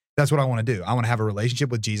publicly. That's what I want to do. I want to have a relationship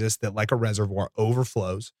with Jesus that, like a reservoir,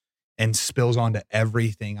 overflows and spills onto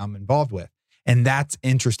everything I'm involved with. And that's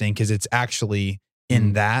interesting, because it's actually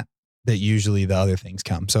in that usually the other things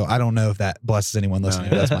come. So I don't know if that blesses anyone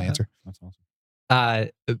listening. That's my answer. That's awesome.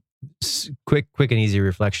 Quick and easy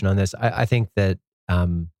reflection on this. I think that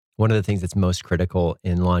one of the things that's most critical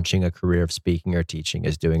in launching a career of speaking or teaching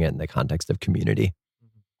is doing it in the context of community.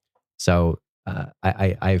 So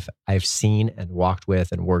I've seen and walked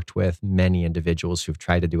with and worked with many individuals who've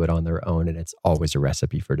tried to do it on their own, and it's always a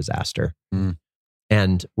recipe for disaster.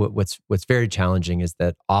 And what's very challenging is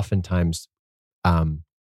that oftentimes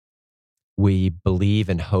we believe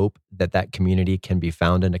and hope that community can be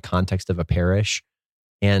found in a context of a parish,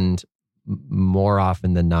 and more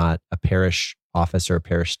often than not, a parish office or a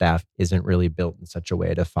parish staff isn't really built in such a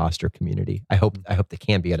way to foster community. I hope they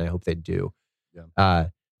can be, and I hope they do. Yeah.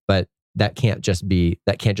 But that can't just be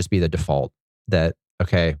the default. That,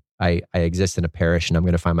 okay, I exist in a parish and I'm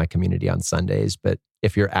going to find my community on Sundays. But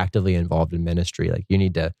if you're actively involved in ministry, like you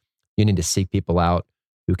need to seek people out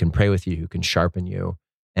who can pray with you, who can sharpen you,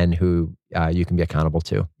 and who you can be accountable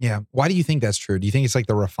to. Yeah. Why do you think that's true? Do you think it's like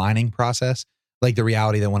the refining process like the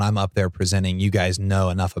reality that when I'm up there presenting, you guys know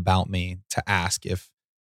enough about me to ask if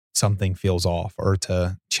something feels off or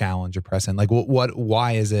to challenge or press in. Like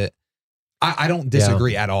why is it? I don't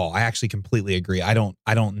disagree at all. I actually completely agree. I don't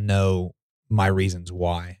know my reasons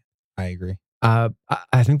why I agree. I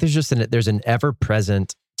think there's an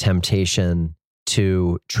ever-present temptation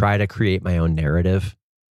to try to create my own narrative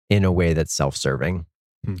in a way that's self-serving.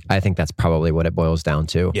 I think that's probably what it boils down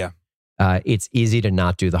to. Yeah. It's easy to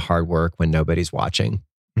not do the hard work when nobody's watching.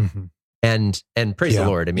 And praise the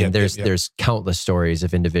Lord. I mean, there's countless stories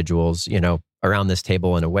of individuals, around this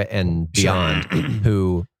table and away and beyond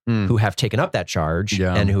who have taken up that charge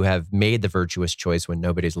and who have made the virtuous choice when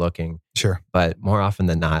nobody's looking. Sure. But more often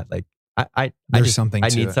than not, like I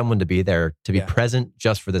need someone to be there to be present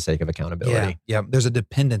just for the sake of accountability. Yeah. There's a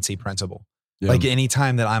dependency principle. Yeah. Like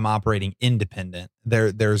anytime that I'm operating independent,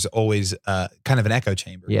 there's always kind of an echo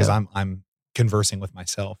chamber because I'm conversing with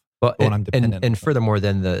myself. Well, when I'm dependent. And furthermore,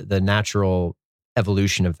 then the natural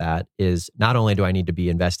evolution of that is not only do I need to be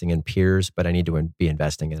investing in peers, but I need to be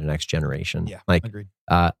investing in the next generation. Yeah, like agreed.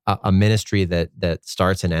 A ministry that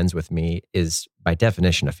starts and ends with me is by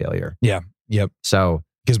definition a failure. Yeah. Yep. So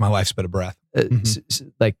because my life's but a breath.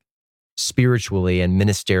 Like spiritually and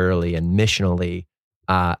ministerially and missionally,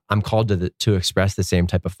 I'm called to express the same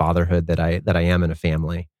type of fatherhood that I am in a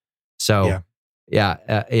family. So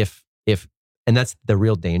if and that's the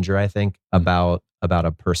real danger, I think, about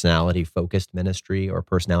a personality focused ministry or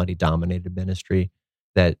personality dominated ministry,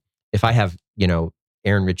 that if I have,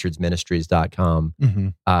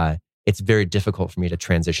 AaronRichardsMinistries.com, it's very difficult for me to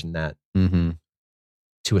transition that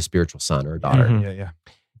to a spiritual son or a daughter.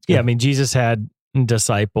 Yeah. I mean, Jesus had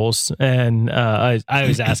disciples, and I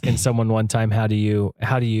was asking someone one time, how do you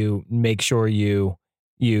make sure you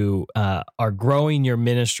are growing your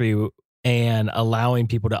ministry and allowing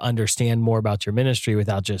people to understand more about your ministry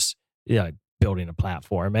without just building a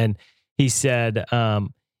platform? And he said, I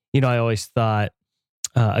always thought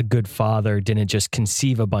a good father didn't just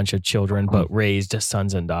conceive a bunch of children, but raised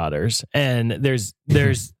sons and daughters. And there's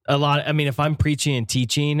a lot. I mean, if I'm preaching and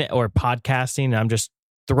teaching or podcasting, and I'm just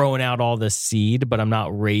throwing out all the seed, but I'm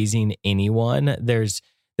not raising anyone, there's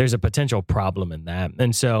a potential problem in that.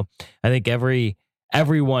 And so I think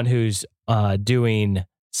everyone who's doing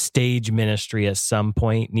stage ministry at some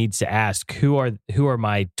point needs to ask, who are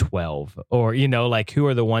my 12, or who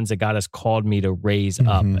are the ones that God has called me to raise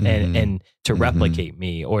up and to replicate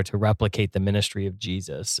me, or to replicate the ministry of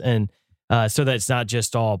Jesus. And so that it's not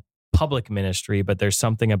just all public ministry, but there's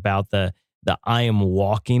something about the I am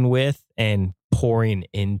walking with and pouring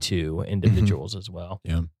into individuals as well.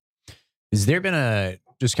 Yeah. Has there been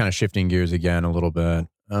just kind of shifting gears again a little bit,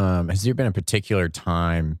 has there been a particular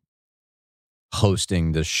time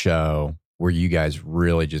hosting the show where you guys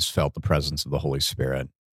really just felt the presence of the Holy Spirit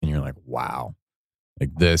and you're like, wow,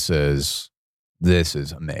 like this is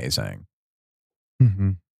amazing?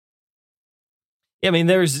 Yeah, I mean,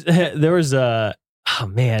 there was oh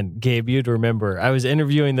man, Gabe, you'd remember. I was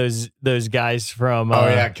interviewing those guys from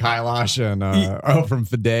Kailash and from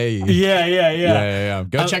Fidei. Yeah.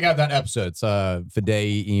 Go check out that episode. It's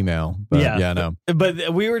Fidei email. But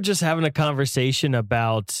But we were just having a conversation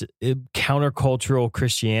about countercultural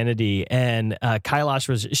Christianity, and Kailash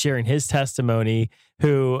was sharing his testimony.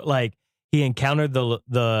 Who he encountered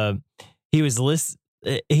it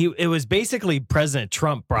was basically President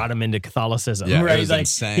Trump brought him into Catholicism, right? It was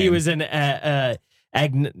insane. He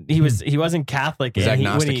was he wasn't Catholic. He's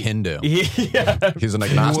agnostic Hindu. Yeah. He's an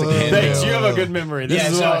agnostic Hindu. Thanks. You have a good memory.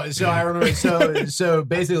 So I remember. So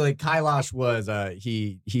basically, Kailash was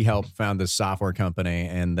he helped found this software company,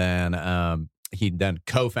 and then he then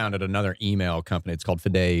co-founded another email company. It's called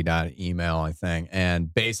Fidei.email, I think.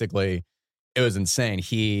 And basically, it was insane.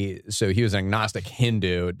 He was an agnostic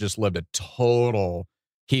Hindu, just lived a total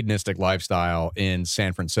hedonistic lifestyle in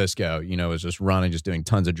San Francisco. Was just running, just doing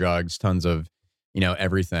tons of drugs, tons of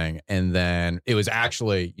everything. And then it was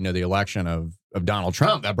actually the election of Donald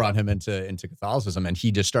Trump that brought him into Catholicism, and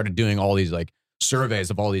he just started doing all these surveys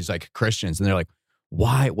of all these Christians, and they're like,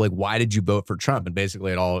 why did you vote for Trump? And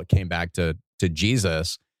basically it all came back to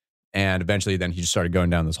Jesus. And eventually then he just started going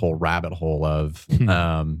down this whole rabbit hole of,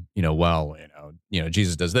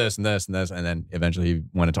 Jesus does this and this and this. And then eventually he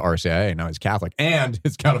went into RCIA, and now he's Catholic. And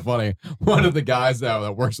it's kind of funny. One of the guys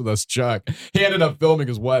that works with us, Chuck, he ended up filming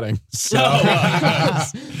his wedding. So, I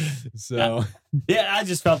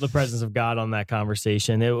just felt the presence of God on that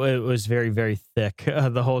conversation. It was very, very thick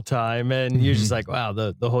the whole time. And you're just like, wow,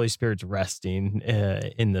 the Holy Spirit's resting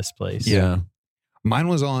in this place. Yeah. Mine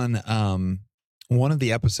was on, one of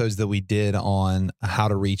the episodes that we did on how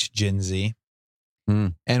to reach Gen Z.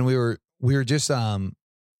 And we were just,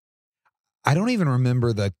 I don't even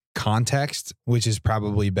remember the context, which is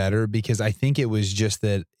probably better, because I think it was just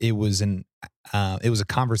that it was a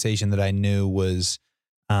conversation that I knew was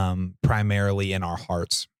primarily in our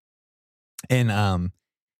hearts. And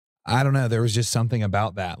I don't know, there was just something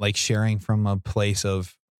about that, like sharing from a place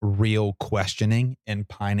of real questioning and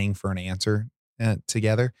pining for an answer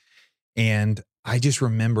together. And I just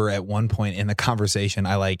remember at one point in the conversation,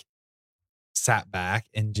 I like sat back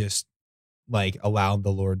and just like allowed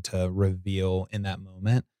the Lord to reveal in that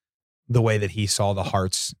moment the way that he saw the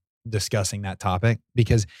hearts discussing that topic.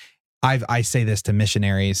 Because I say this to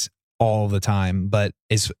missionaries all the time, but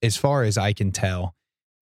as far as I can tell,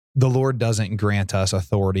 the Lord doesn't grant us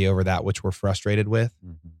authority over that which we're frustrated with.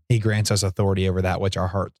 Mm-hmm. He grants us authority over that which our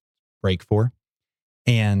hearts break for.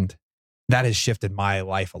 And that has shifted my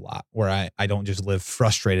life a lot, where I don't just live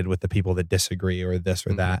frustrated with the people that disagree or this or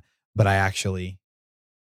mm-hmm. that, but I actually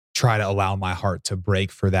try to allow my heart to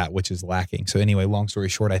break for that which is lacking. So anyway, long story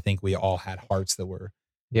short, I think we all had hearts that were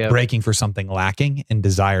breaking for something lacking and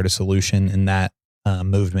desired a solution. And that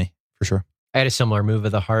moved me for sure. I had a similar move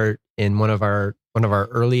of the heart in one of our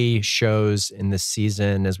early shows in this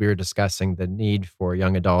season, as we were discussing the need for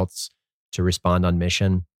young adults to respond on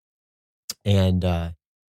mission. And I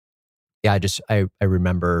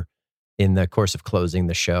remember in the course of closing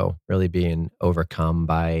the show, really being overcome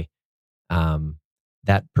by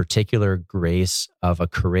that particular grace of a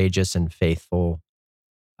courageous and faithful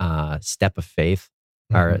step of faith,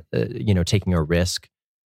 mm-hmm. or taking a risk,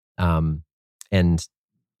 and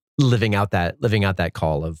living out that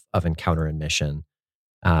call of encounter and mission,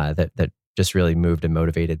 that just really moved and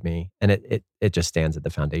motivated me, and it just stands at the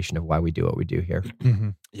foundation of why we do what we do here. Mm-hmm.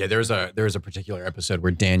 Yeah, there was a particular episode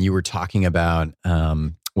where, Dan, you were talking about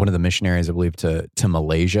one of the missionaries, I believe, to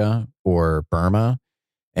Malaysia or Burma,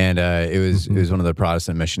 and it was one of the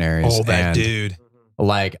Protestant missionaries. Oh, that dude!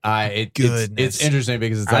 Like it's interesting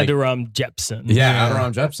because it's like Adoram Jepson. Yeah,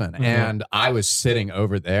 Adoram Jepson, mm-hmm. and I was sitting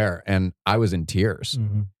over there, and I was in tears,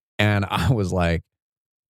 mm-hmm. and I was like,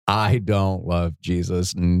 I don't love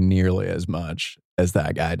Jesus nearly as much as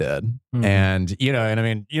that guy did. Mm-hmm. And,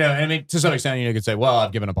 I mean, to some extent, you could say, well,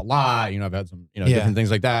 I've given up a lot, I've had some, different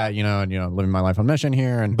things like that, and, living my life on mission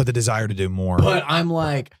here. But the desire to do more. But I'm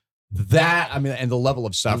like and the level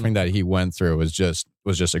of suffering that he went through was just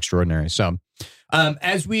extraordinary. So,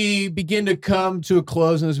 as we begin to come to a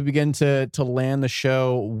close and as we begin to land the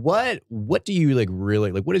show, what do you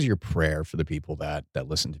really what is your prayer for the people that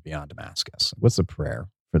listen to Beyond Damascus? What's the prayer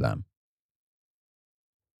for them?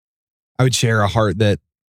 I would share a heart that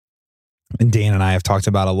Dan and I have talked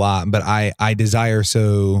about a lot, but I desire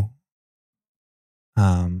so,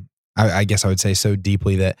 I guess I would say so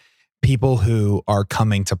deeply, that people who are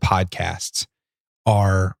coming to podcasts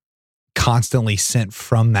are constantly sent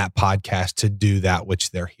from that podcast to do that which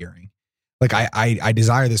they're hearing. Like I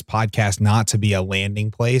desire this podcast not to be a landing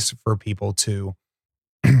place for people to,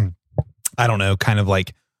 I don't know, kind of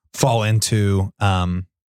like fall into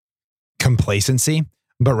complacency,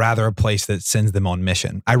 but rather a place that sends them on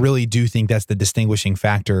mission. I really do think that's the distinguishing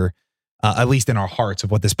factor, at least in our hearts,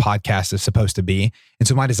 of what this podcast is supposed to be. And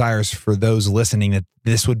so my desire is for those listening that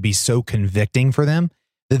this would be so convicting for them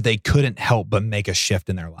that they couldn't help but make a shift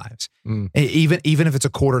in their lives. Even if it's a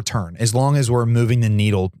quarter turn, as long as we're moving the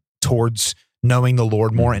needle towards knowing the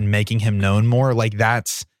Lord more and making him known more, like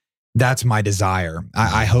that's my desire.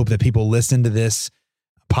 I hope that people listen to this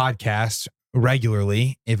podcast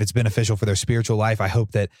regularly if it's beneficial for their spiritual life. I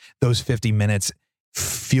hope that those 50 minutes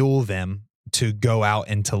fuel them to go out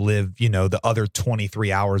and to live, the other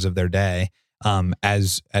 23 hours of their day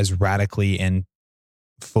as radically and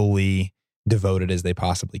fully devoted as they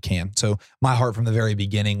possibly can. So my heart from the very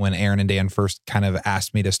beginning, when Aaron and Dan first kind of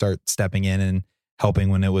asked me to start stepping in and helping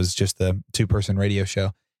when it was just the 2-person radio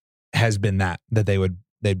show, has been that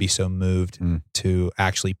they'd be so moved to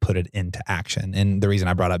actually put it into action. And the reason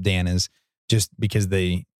I brought up Dan is just because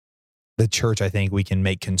the church, I think we can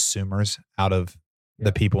make consumers out of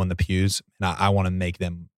the people in the pews. And I want to make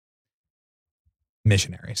them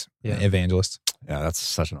missionaries, evangelists. Yeah, that's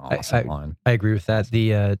such an awesome line. I agree with that.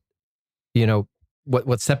 The,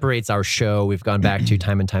 what separates our show, we've gone back to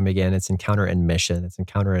time and time again, it's encounter and mission. It's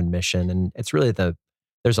encounter and mission. And it's really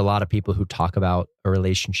there's a lot of people who talk about a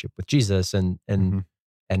relationship with Jesus and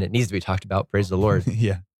it needs to be talked about. Praise the Lord.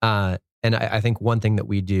 Yeah. And I think one thing that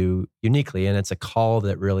we do uniquely, and it's a call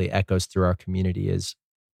that really echoes through our community, is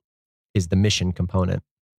the mission component.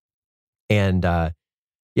 And I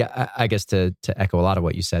guess to echo a lot of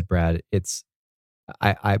what you said, Brad, it's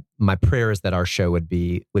my prayer is that our show would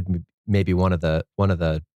be maybe one of the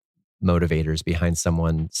motivators behind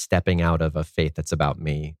someone stepping out of a faith that's about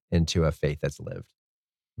me into a faith that's lived.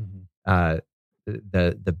 Mm-hmm.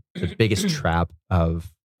 the biggest trap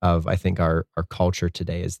of I think our culture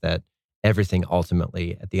today is that everything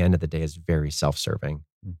ultimately at the end of the day is very self-serving,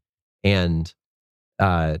 and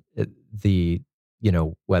the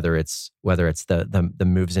whether it's the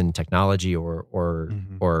moves in technology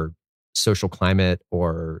or social climate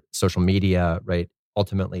or social media, right?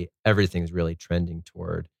 Ultimately, everything's really trending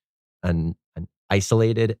toward an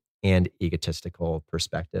isolated and egotistical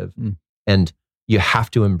perspective. And you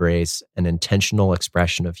have to embrace an intentional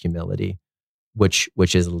expression of humility, which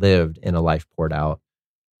is lived in a life poured out,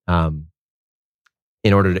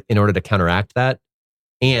 in order to counteract that,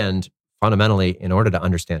 and fundamentally in order to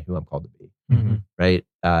understand who I'm called to be. Right?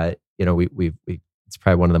 We it's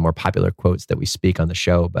probably one of the more popular quotes that we speak on the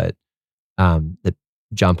show, but that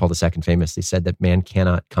John Paul II famously said that man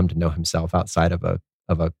cannot come to know himself outside of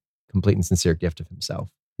a complete and sincere gift of himself.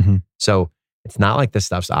 So it's not like this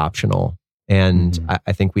stuff's optional. And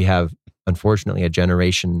I think we have, unfortunately, a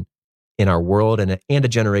generation in our world and a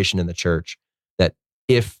generation in the church that,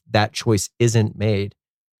 if that choice isn't made,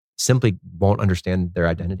 simply won't understand their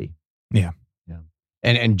identity. Yeah.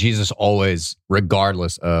 And Jesus always,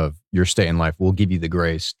 regardless of your state in life, will give you the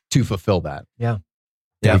grace to fulfill that. Yeah.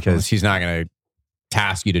 Because he's not going to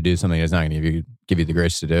task you to do something he's not going to give you the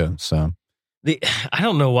grace to do. So I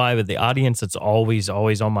don't know why, but the audience that's always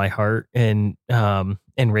on my heart in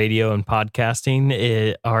radio and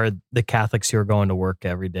podcasting are the Catholics who are going to work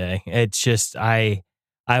every day. It's just I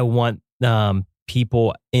want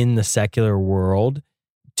people in the secular world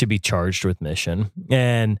to be charged with mission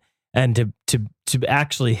and to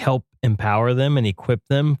actually help empower them and equip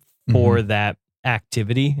them for that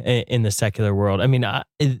activity in the secular world. I mean,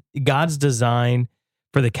 God's design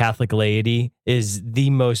for the Catholic laity is the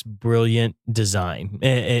most brilliant design.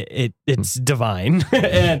 It's divine.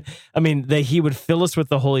 And I mean, he would fill us with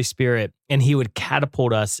the Holy Spirit, and he would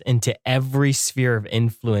catapult us into every sphere of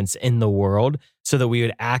influence in the world so that we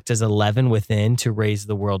would act as a leaven within to raise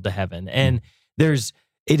the world to heaven. And it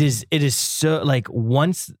is so, like,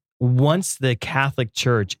 once the Catholic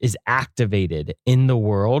Church is activated in the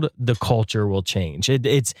world, the culture will change.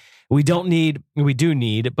 We do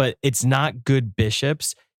need, but it's not good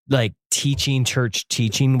bishops like teaching church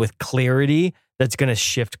teaching with clarity that's going to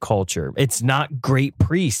shift culture. It's not great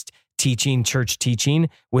priest teaching church teaching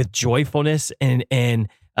with joyfulness and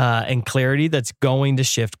clarity that's going to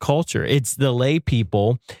shift culture. It's the lay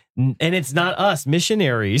people, and it's not us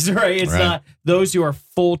missionaries, right? It's not those who are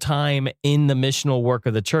full-time in the missional work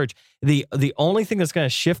of the church. The only thing that's going to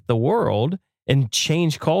shift the world and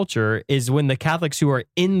change culture is when the Catholics who are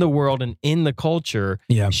in the world and in the culture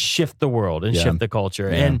shift the world and shift the culture.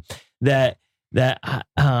 And that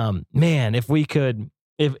man, if we could,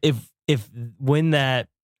 if when that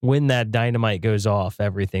dynamite goes off,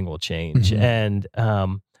 everything will change. And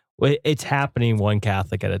it's happening one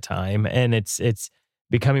Catholic at a time, and it's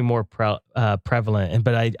becoming more prevalent.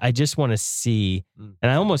 But I just want to see,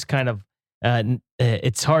 and I almost kind of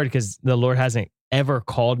it's hard because the Lord hasn't ever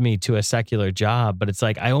called me to a secular job, but it's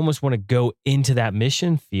like I almost want to go into that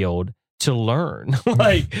mission field to learn.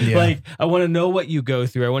 Like I want to know what you go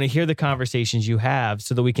through. I want to hear the conversations you have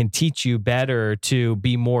so that we can teach you better to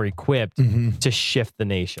be more equipped to shift the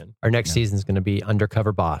nation. Our next season is going to be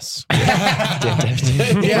Undercover Boss. Well,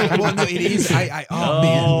 no, it is. Man.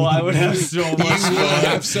 I would have so much fun.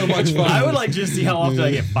 Have so much fun. I would like just see how often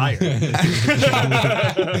I get fired.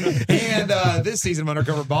 And this season of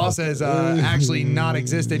Undercover Boss has actually not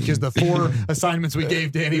existed because the 4 assignments we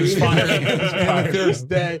gave Danny was fired on the first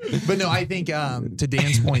day. But no, I think to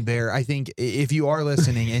Dan's point there, I think if you are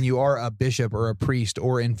listening and you are a bishop or a priest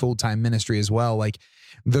or in full-time ministry as well, like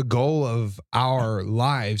the goal of our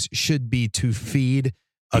lives should be to feed,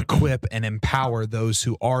 equip, and empower those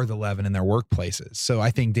who are the leaven in their workplaces. So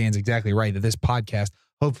I think Dan's exactly right that this podcast,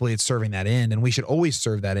 hopefully it's serving that end, and we should always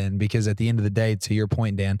serve that end, because at the end of the day, to your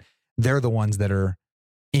point, Dan, they're the ones that are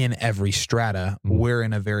in every strata. We're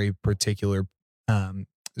in a very particular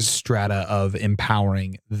strata of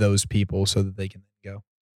empowering those people so that they can go.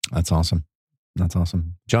 That's awesome.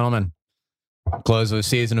 Gentlemen, close of the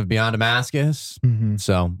season of Beyond Damascus.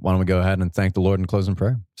 So why don't we go ahead and thank the Lord in closing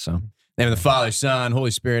prayer? So, in the name of the Father, Son,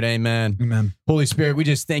 Holy Spirit, amen. Amen. Holy Spirit, we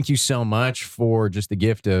just thank you so much for just the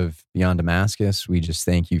gift of Beyond Damascus. We just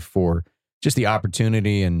thank you for just the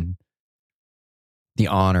opportunity and the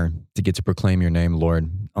honor to get to proclaim your name, Lord,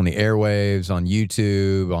 on the airwaves, on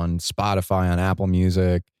YouTube, on Spotify, on Apple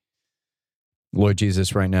Music. Lord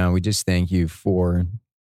Jesus, right now, we just thank you for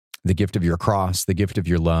the gift of your cross, the gift of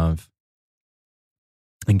your love.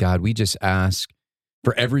 And God, we just ask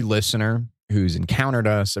for every listener who's encountered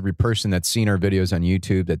us, every person that's seen our videos on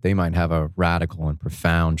YouTube, that they might have a radical and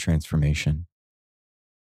profound transformation.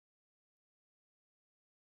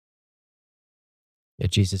 Yeah,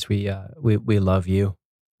 Jesus, we love you.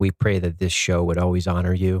 We pray that this show would always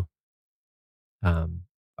honor you.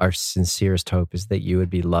 Our sincerest hope is that you would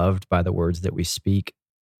be loved by the words that we speak,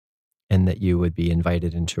 and that you would be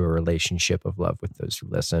invited into a relationship of love with those who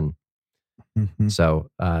listen. Mm-hmm. So,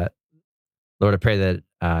 Lord, I pray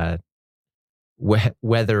that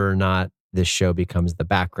whether or not this show becomes the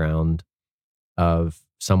background of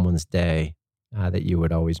someone's day, that you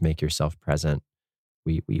would always make yourself present.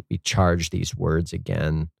 We charge these words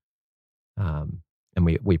again. And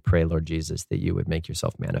we pray, Lord Jesus, that you would make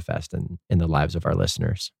yourself manifest in the lives of our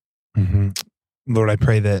listeners. Mm-hmm. Lord, I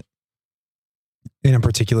pray that in a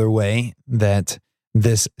particular way that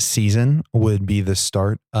this season would be the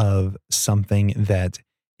start of something that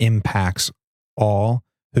impacts all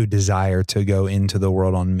who desire to go into the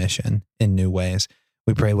world on mission in new ways.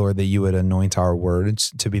 We pray, Lord, that you would anoint our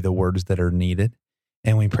words to be the words that are needed.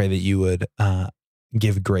 And we pray that you would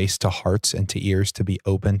give grace to hearts and to ears to be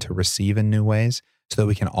open to receive in new ways, so that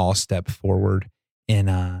we can all step forward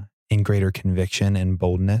in greater conviction and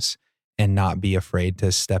boldness, and not be afraid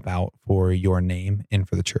to step out for your name and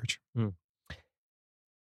for the church.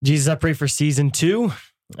 Jesus, I pray for season 2.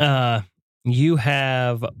 You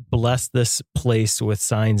have blessed this place with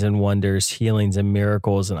signs and wonders, healings and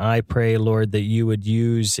miracles. And I pray, Lord, that you would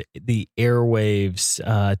use the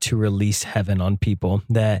airwaves to release heaven on people,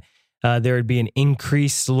 that there would be an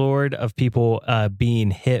increase, Lord, of people being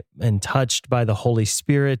hit and touched by the Holy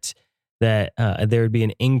Spirit, that there would be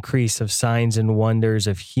an increase of signs and wonders,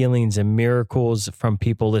 of healings and miracles from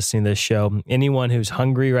people listening to this show. Anyone who's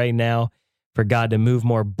hungry right now for God to move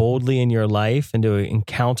more boldly in your life and to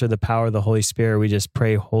encounter the power of the Holy Spirit, we just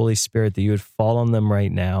pray, Holy Spirit, that you would fall on them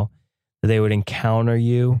right now, that they would encounter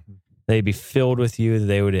you, they'd be filled with you, that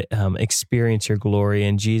they would experience your glory.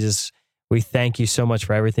 And Jesus, we thank you so much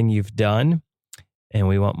for everything you've done, and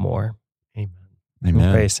we want more. Amen.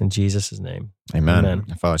 Amen. Praise in Jesus' name. Amen. Amen.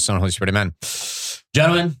 Father, Son, Holy Spirit. Amen.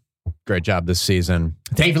 Gentlemen, Great job this season.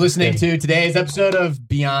 thank you for listening to today's episode of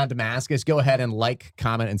Beyond Damascus. Go ahead and like,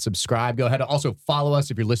 comment, and subscribe. Go ahead and also follow us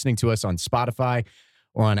if you're listening to us on Spotify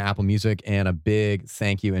or on Apple Music. And a big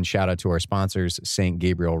thank you and shout out to our sponsors, St.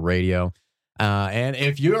 Gabriel Radio. And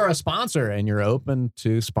if you're a sponsor and you're open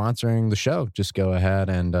to sponsoring the show, just go ahead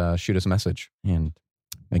and shoot us a message. And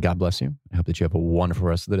may God bless you. I hope that you have a wonderful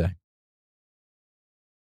rest of the day.